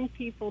reassuring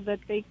people that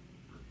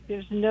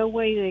there's no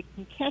way they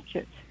can catch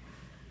it.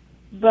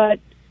 But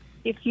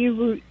if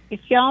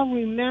y'all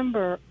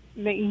remember,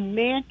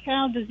 mad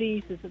cow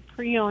disease is a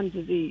prion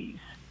disease,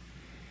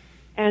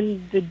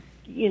 and the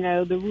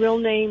real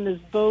name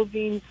is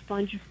bovine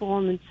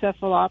spongiform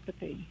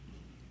encephalopathy.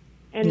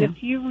 And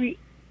if you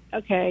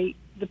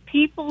the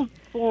people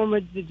form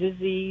of the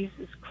disease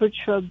is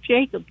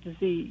Creutzfeldt-Jakob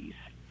disease.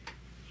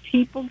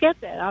 People get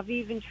that. I've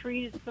even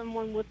treated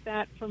someone with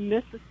that from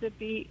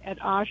Mississippi at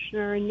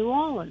Ochsner in New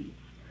Orleans.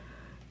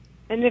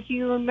 And if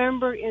you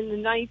remember in the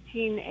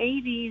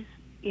 1980s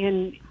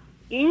in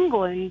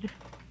England,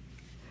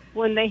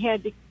 when they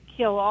had to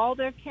kill all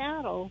their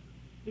cattle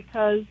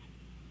because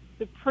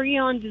the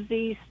prion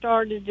disease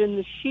started in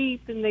the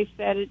sheep and they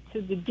fed it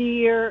to the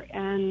deer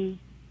and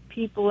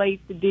people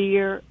ate the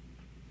deer.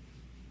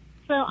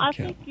 So I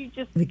think you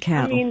just, the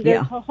cattle,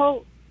 the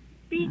whole,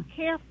 be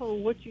careful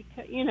what you,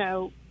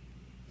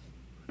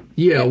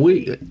 Yeah,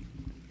 we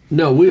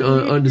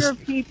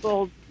understand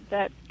people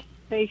that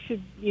they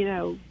should,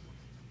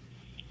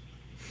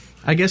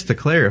 I guess to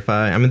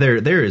clarify, I mean,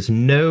 there is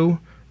no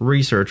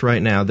research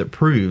right now that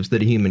proves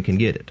that a human can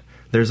get it.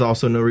 There's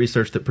also no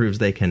research that proves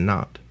they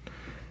cannot.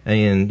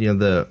 And,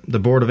 the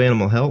Board of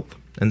Animal Health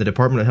and the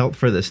Department of Health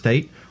for the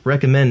state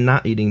recommend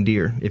not eating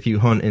deer if you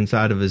hunt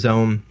inside of a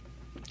zone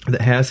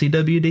that has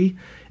CWD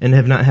and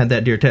have not had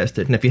that deer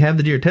tested. And if you have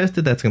the deer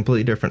tested, that's a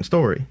completely different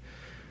story.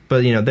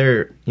 But,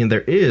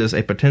 there is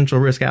a potential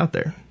risk out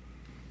there.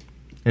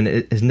 And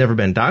it has never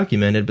been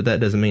documented, but that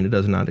doesn't mean it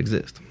does not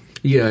exist.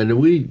 Yeah, and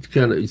we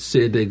kind of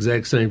said the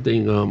exact same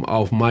thing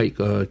off mic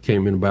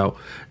came in about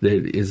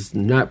that it's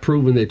not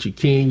proven that you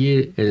can get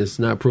it, and it's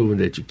not proven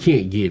that you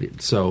can't get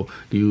it. So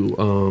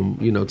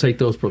you take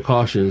those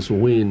precautions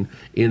when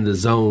in the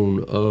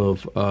zone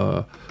of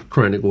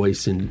chronic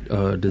wasting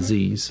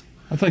disease.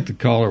 I think the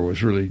caller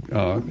was really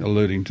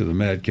alluding to the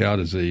mad cow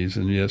disease,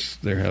 and yes,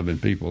 there have been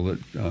people that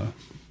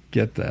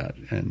get that,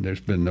 and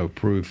there's been no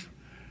proof,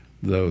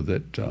 though,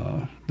 that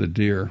the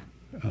deer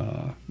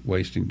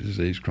wasting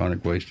disease,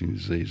 chronic wasting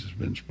disease, has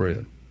been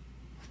spread.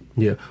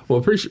 Yeah, well,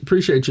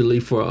 appreciate you, Lee,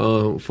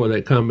 for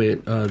that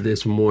comment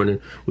this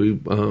morning.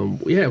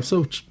 We have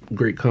such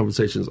great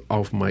conversations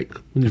off mic.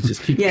 We need to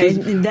just keep keep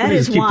the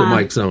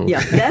mics on.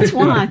 Yeah, that's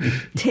why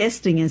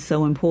testing is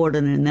so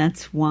important, and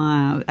that's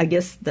why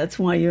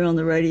you're on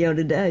the radio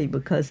today,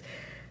 because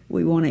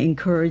we want to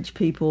encourage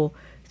people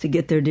to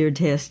get their deer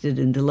tested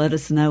and to let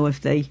us know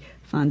if they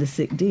find a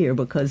sick deer,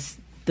 because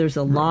there's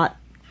a lot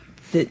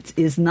that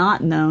is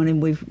not known,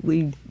 and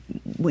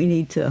we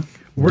need to.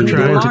 We're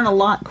trying to learn a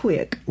lot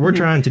quick. We're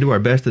trying to do our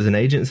best as an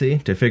agency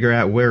to figure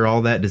out where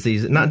all that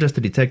disease, not just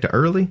to detect it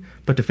early,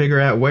 but to figure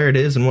out where it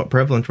is and what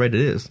prevalence rate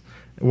it is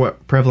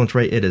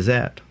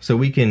at. So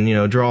we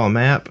can, draw a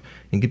map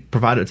and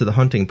provide it to the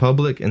hunting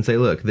public and say,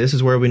 look, this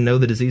is where we know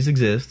the disease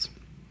exists.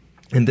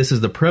 And this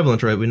is the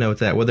prevalence rate we know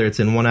it's at, whether it's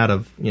in 1 out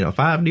of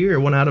 5 deer or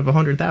 1 out of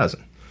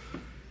 100,000.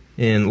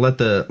 And let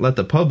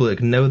the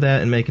public know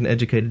that and make an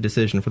educated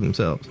decision for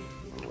themselves.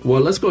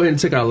 Well, let's go ahead and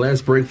take our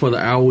last break for the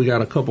hour. We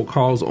got a couple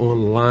calls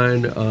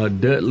online.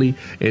 Dudley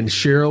and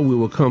Cheryl, we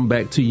will come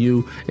back to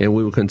you, and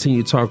we will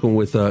continue talking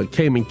with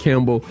Kamen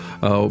Campbell,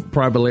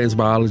 private lands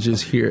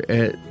biologist here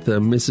at the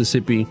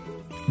Mississippi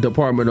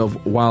Department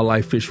of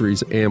Wildlife,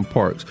 Fisheries, and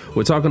Parks.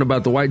 We're talking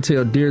about the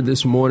white-tailed deer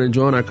this morning.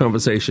 Join our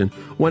conversation,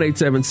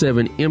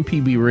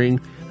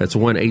 1-877-MPB-RING. That's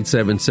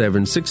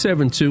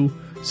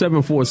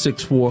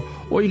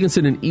 1-877-672-7464. Or you can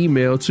send an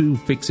email to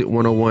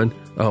fixit101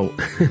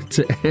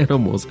 to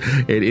animals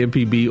at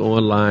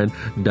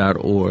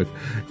mpbonline.org.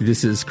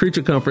 This is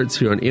Creature Comforts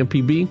here on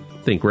MPB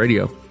Think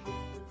Radio.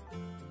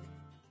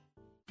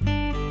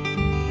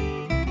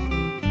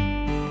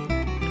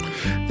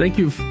 Thank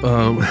you.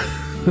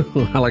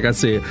 Like I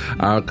said,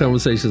 our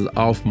conversations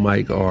off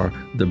mic are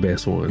the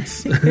best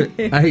ones.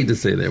 I hate to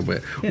say that,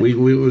 but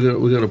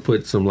we're gonna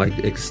put some like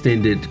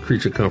extended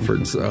Creature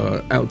Comforts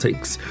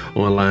outtakes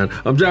online.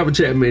 I'm Java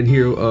Chapman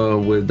here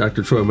with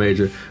Dr. Troy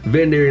Major,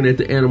 veterinarian at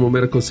the Animal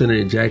Medical Center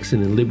in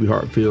Jackson, and Libby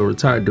Hartfield,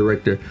 retired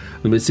director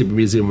of the Mississippi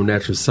Museum of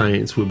Natural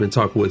Science. We've been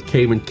talking with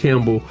Kamen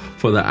Campbell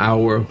for the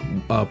hour,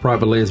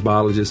 private lands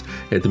biologist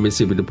at the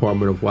Mississippi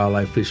Department of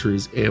Wildlife,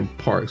 Fisheries, and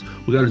Parks.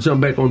 We're gonna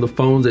jump back on the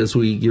phones as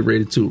we get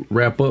ready to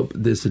wrap up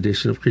this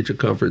edition of Creature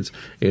Comforts,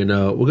 and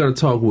we're going to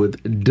talk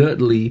with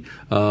Dudley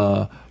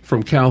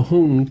from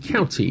Calhoun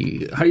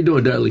County. How you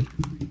doing, Dudley?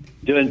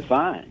 Doing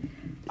fine.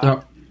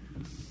 I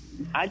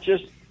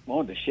just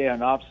wanted to share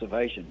an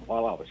observation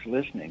while I was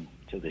listening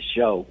to the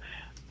show.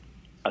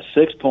 A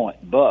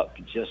 6-point buck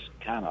just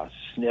kind of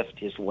sniffed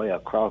his way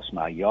across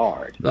my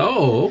yard.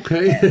 Oh,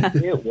 okay.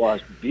 It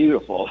was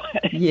beautiful.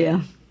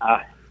 Yeah.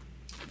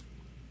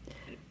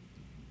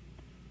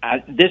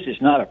 This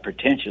is not a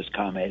pretentious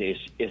comment.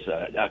 It's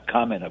a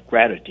comment of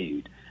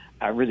gratitude.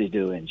 I really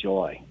do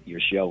enjoy your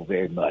show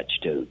very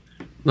much too.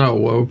 No,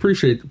 well,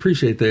 appreciate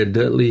that,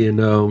 Dudley,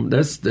 and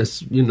that's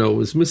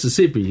it's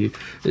Mississippi.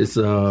 It's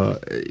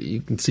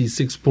you can see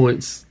 6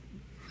 points.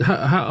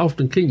 How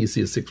often can you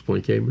see a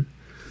 6-point caiman?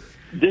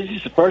 This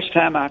is the first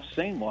time I've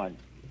seen one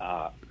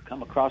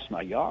come across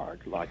my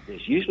yard like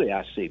this. Usually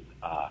I see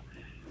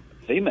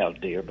female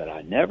deer, but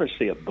I never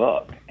see a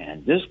buck,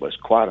 and this was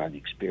quite an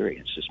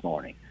experience this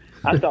morning.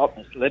 I thought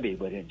Miss Libby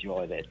would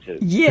enjoy that too.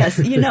 Yes,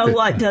 you know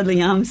what,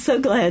 Dudley, I'm so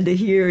glad to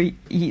hear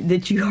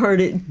that you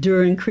heard it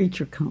during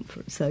Creature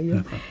Comfort. So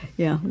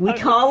yeah, we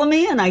call them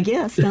in, I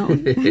guess,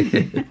 don't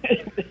we?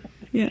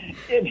 Yeah,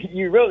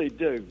 you really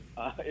do.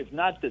 If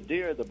not the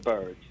deer, the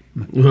birds.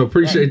 Well,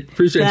 appreciate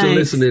you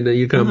listening and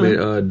your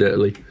comment,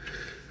 Dudley.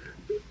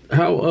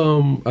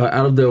 How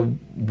out of the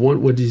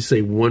one, what did you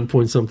say,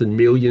 1-point-something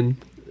million?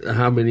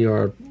 How many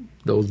are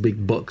those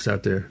big bucks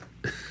out there?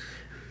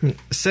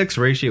 Sex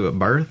ratio at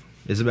birth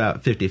is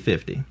about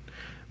 50-50,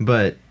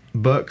 but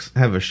bucks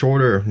have a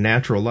shorter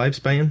natural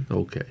lifespan.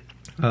 Okay.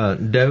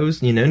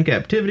 Does, in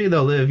captivity,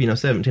 they'll live,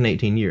 17,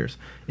 18 years.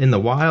 In the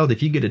wild,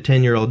 if you get a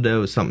 10-year-old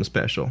doe, it's something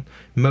special.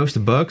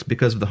 Most bucks,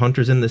 because of the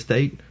hunters in the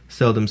state,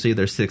 seldom see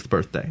their 6th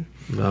birthday.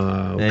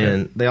 Okay.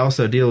 And they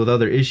also deal with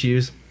other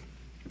issues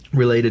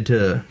related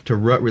to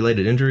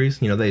rut-related injuries.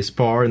 They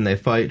spar and they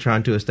fight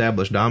trying to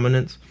establish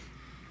dominance.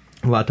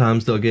 A lot of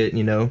times they'll get,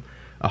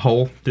 a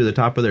hole through the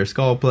top of their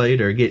skull plate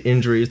or get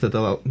injuries that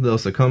they'll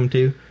succumb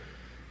to.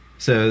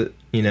 So,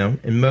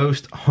 in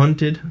most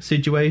hunted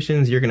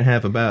situations, you're going to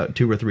have about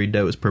 2 or 3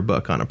 does per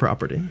buck on a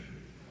property.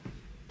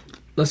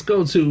 Let's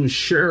go to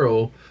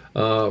Cheryl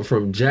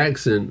from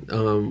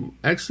Jackson.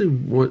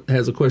 Actually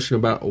has a question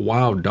about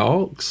wild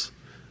dogs.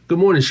 Good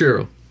morning,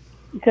 Cheryl.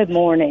 Good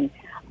morning.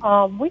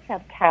 We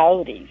have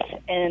coyotes,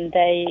 and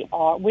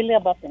we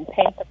live up in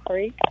Panther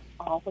Creek,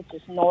 which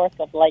is north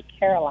of Lake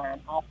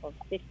Caroline, off of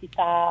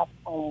 55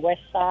 on the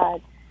west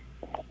side.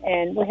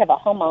 And we have a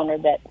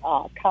homeowner that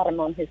caught him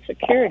on his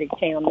security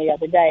cam the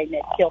other day, and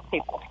it killed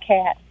people's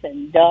cats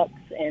and ducks.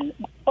 And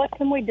what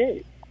can we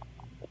do?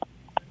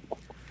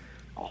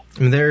 I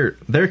mean,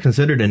 they're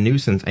considered a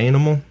nuisance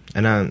animal,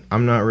 and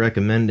I'm not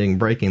recommending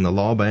breaking the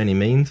law by any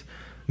means.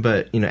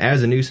 But,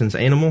 as a nuisance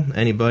animal,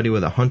 anybody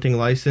with a hunting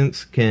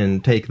license can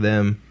take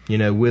them,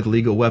 with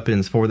legal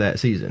weapons for that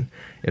season.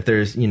 If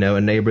there's,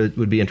 a neighbor that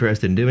would be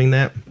interested in doing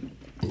that.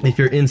 If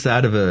you're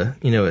inside of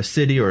a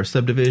city or a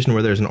subdivision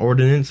where there's an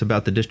ordinance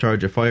about the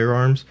discharge of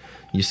firearms,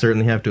 you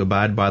certainly have to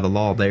abide by the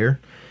law there.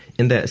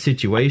 In that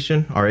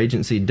situation, our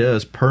agency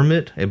does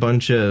permit a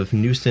bunch of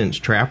nuisance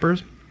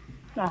trappers.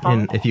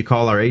 And if you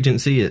call our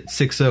agency at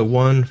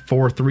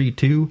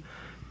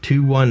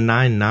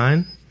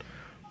 601-432-2199,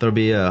 there'll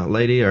be a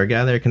lady or a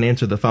guy there can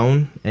answer the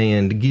phone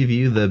and give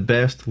you the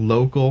best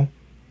local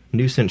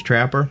nuisance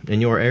trapper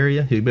in your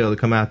area who'd be able to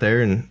come out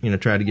there and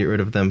try to get rid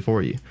of them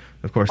for you.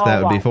 Of course,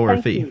 that would be for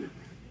a fee.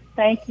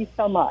 Thank you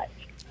so much.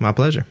 My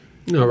pleasure.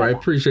 All right,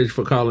 appreciate you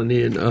for calling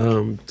in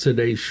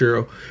today,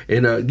 Cheryl.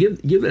 And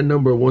give that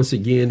number once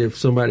again if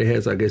somebody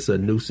has, I guess, a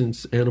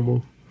nuisance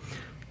animal.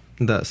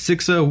 The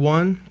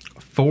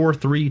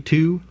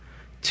 601-432-2199.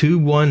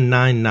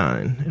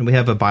 2199. And we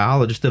have a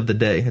biologist of the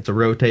day. It's a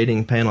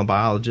rotating panel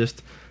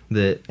biologist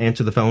that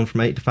answer the phone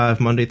from 8 to 5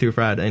 Monday through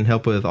Friday and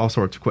help with all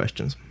sorts of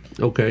questions.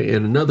 Okay,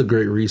 and another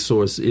great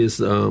resource is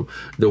the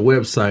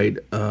website.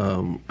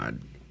 I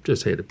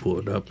just had to pull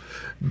it up.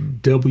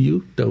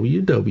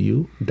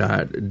 www.wfpd.com.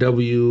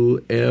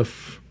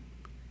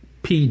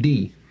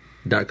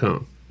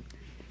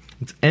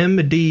 It's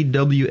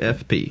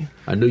MDWFP.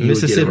 I knew you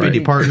Mississippi would get it right.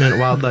 Department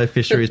of Wildlife,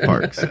 Fisheries,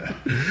 Parks.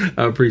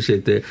 I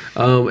appreciate that.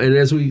 And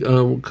as we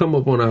come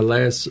up on our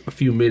last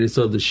few minutes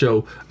of the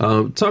show,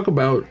 talk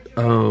about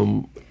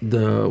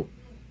the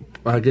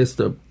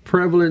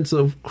prevalence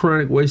of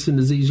chronic wasting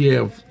disease. You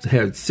have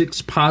had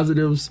 6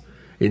 positives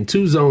in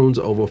 2 zones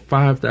over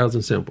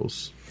 5,000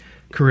 samples.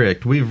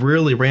 Correct. We've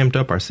really ramped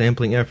up our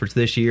sampling efforts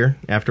this year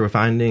after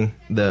finding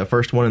the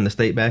first one in the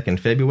state back in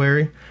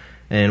February.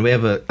 And we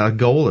have a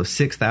goal of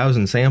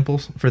 6,000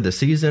 samples for the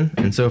season,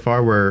 and so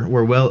far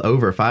we're well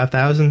over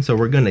 5,000. So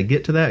we're going to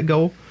get to that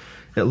goal,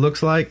 it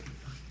looks like.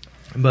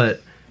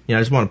 But I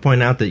just want to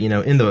point out that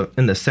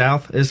in the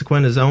South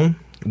Issaquah zone,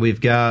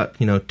 we've got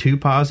 2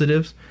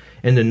 positives.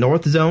 In the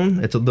North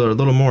zone, it's a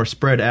little more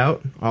spread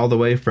out, all the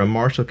way from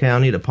Marshall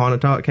County to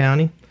Pontotoc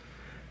County,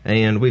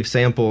 and we've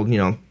sampled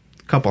a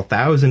couple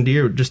thousand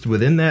deer just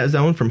within that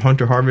zone from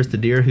hunter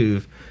harvested deer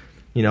who've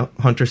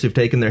hunters who've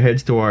taken their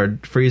heads to our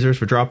freezers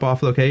for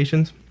drop-off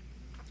locations.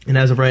 And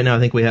as of right now, I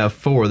think we have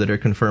 4 that are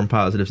confirmed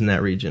positives in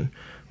that region,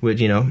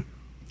 which,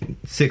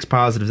 6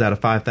 positives out of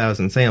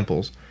 5,000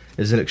 samples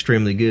is an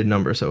extremely good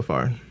number so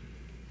far.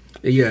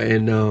 Yeah,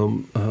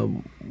 and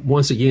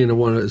once again, I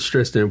want to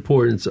stress the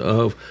importance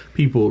of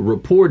people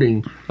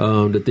reporting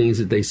the things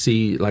that they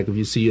see. Like if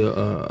you see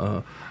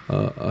a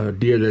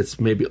deer that's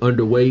maybe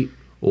underweight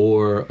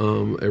or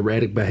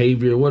erratic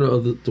behavior, what are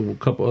a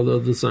couple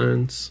other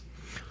signs?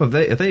 Well,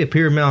 if they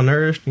appear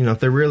malnourished, if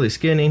they're really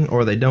skinny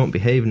or they don't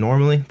behave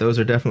normally, those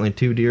are definitely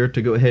 2 deer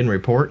to go ahead and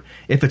report.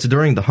 If it's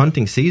during the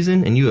hunting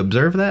season and you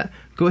observe that,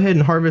 go ahead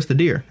and harvest the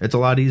deer. It's a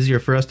lot easier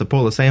for us to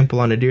pull a sample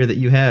on a deer that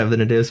you have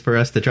than it is for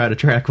us to try to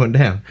track one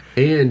down.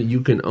 And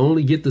you can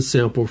only get the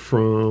sample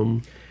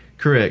from...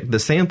 Correct. The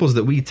samples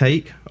that we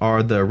take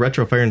are the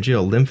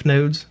retropharyngeal lymph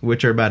nodes,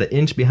 which are about 1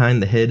 inch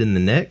behind the head and the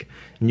neck.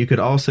 And you could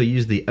also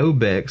use the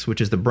obex,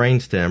 which is the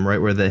brainstem,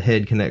 right where the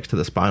head connects to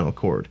the spinal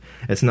cord.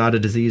 It's not a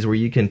disease where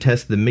you can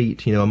test the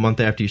meat, a month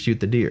after you shoot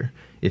the deer.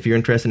 If you're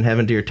interested in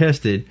having deer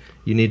tested,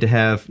 you need to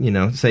have,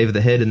 save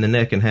the head and the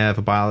neck and have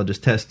a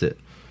biologist test it.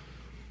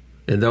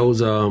 And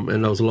those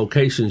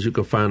locations, you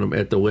can find them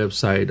at the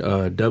website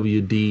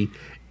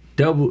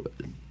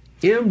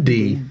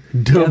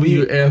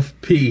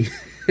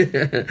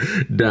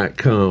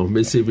MDWFP.com,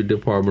 Mississippi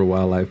Department of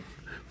Wildlife,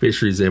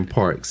 Fisheries and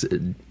Parks,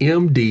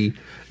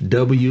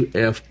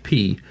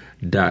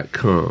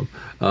 MDWFP.com.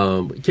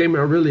 Kamen,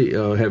 I really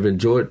have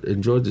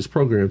enjoyed this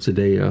program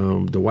today.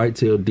 The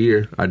white-tailed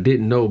deer, I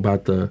didn't know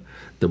about the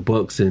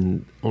bucks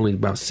in only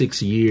about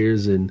 6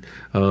 years, and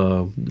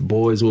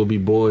boys will be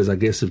boys, I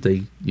guess, if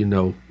they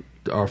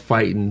are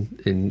fighting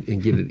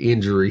and get an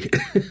injury.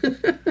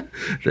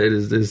 That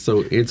is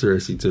so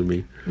interesting to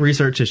me.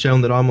 Research has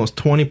shown that almost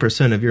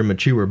 20% of your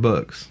mature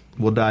bucks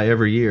will die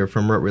every year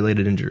from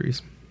rut-related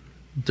injuries.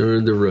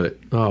 During the rut.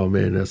 Oh,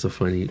 man, that's a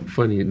funny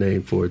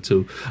name for it,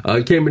 too.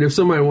 Kamen, if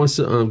somebody wants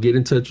to get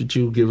in touch with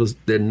you, give us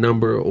that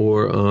number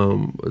or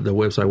the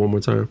website one more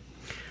time.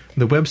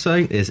 The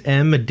website is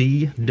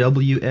mdwfp.com.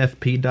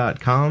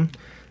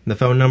 The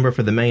phone number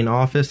for the main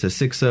office is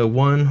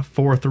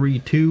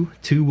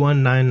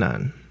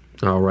 601-432-2199.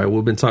 All right.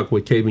 We've been talking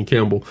with Kamen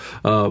Campbell,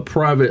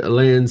 private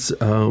lands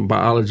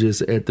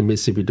biologist at the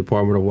Mississippi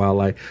Department of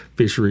Wildlife,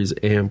 Fisheries,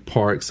 and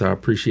Parks. I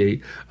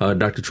appreciate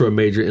Dr. Troy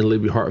Major and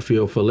Libby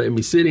Hartfield for letting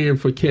me sit in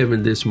for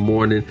Kevin this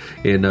morning,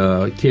 and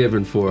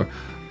Kevin for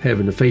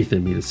having the faith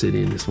in me to sit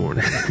in this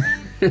morning.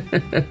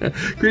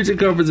 Creature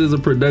Comforts is a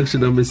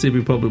production of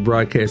Mississippi Public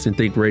Broadcasting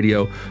Think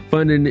Radio,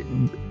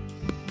 funding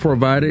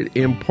provided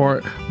in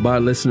part by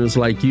listeners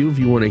like you. If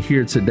you want to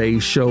hear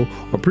today's show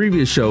or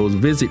previous shows,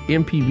 visit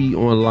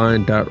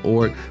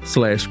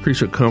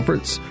mpbonline.org/Creature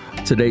Comforts.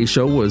 Today's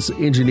show was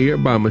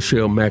engineered by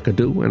Michelle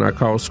McAdoo, and our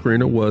call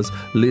screener was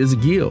Liz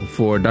Gill.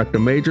 For Dr.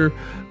 Major,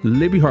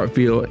 Libby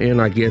Hartfield,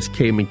 and our guest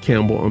Kamen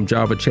Campbell, I'm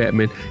Java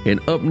Chapman, and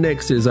up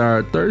next is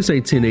our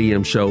Thursday 10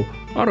 a.m. show,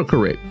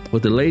 Autocorrect,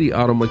 with the lady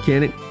auto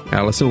mechanic,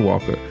 Allison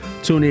Walker.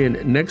 Tune in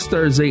next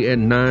Thursday at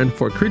 9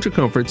 for Creature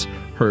Comforts,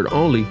 heard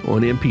only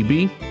on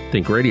MPB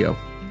Think Radio.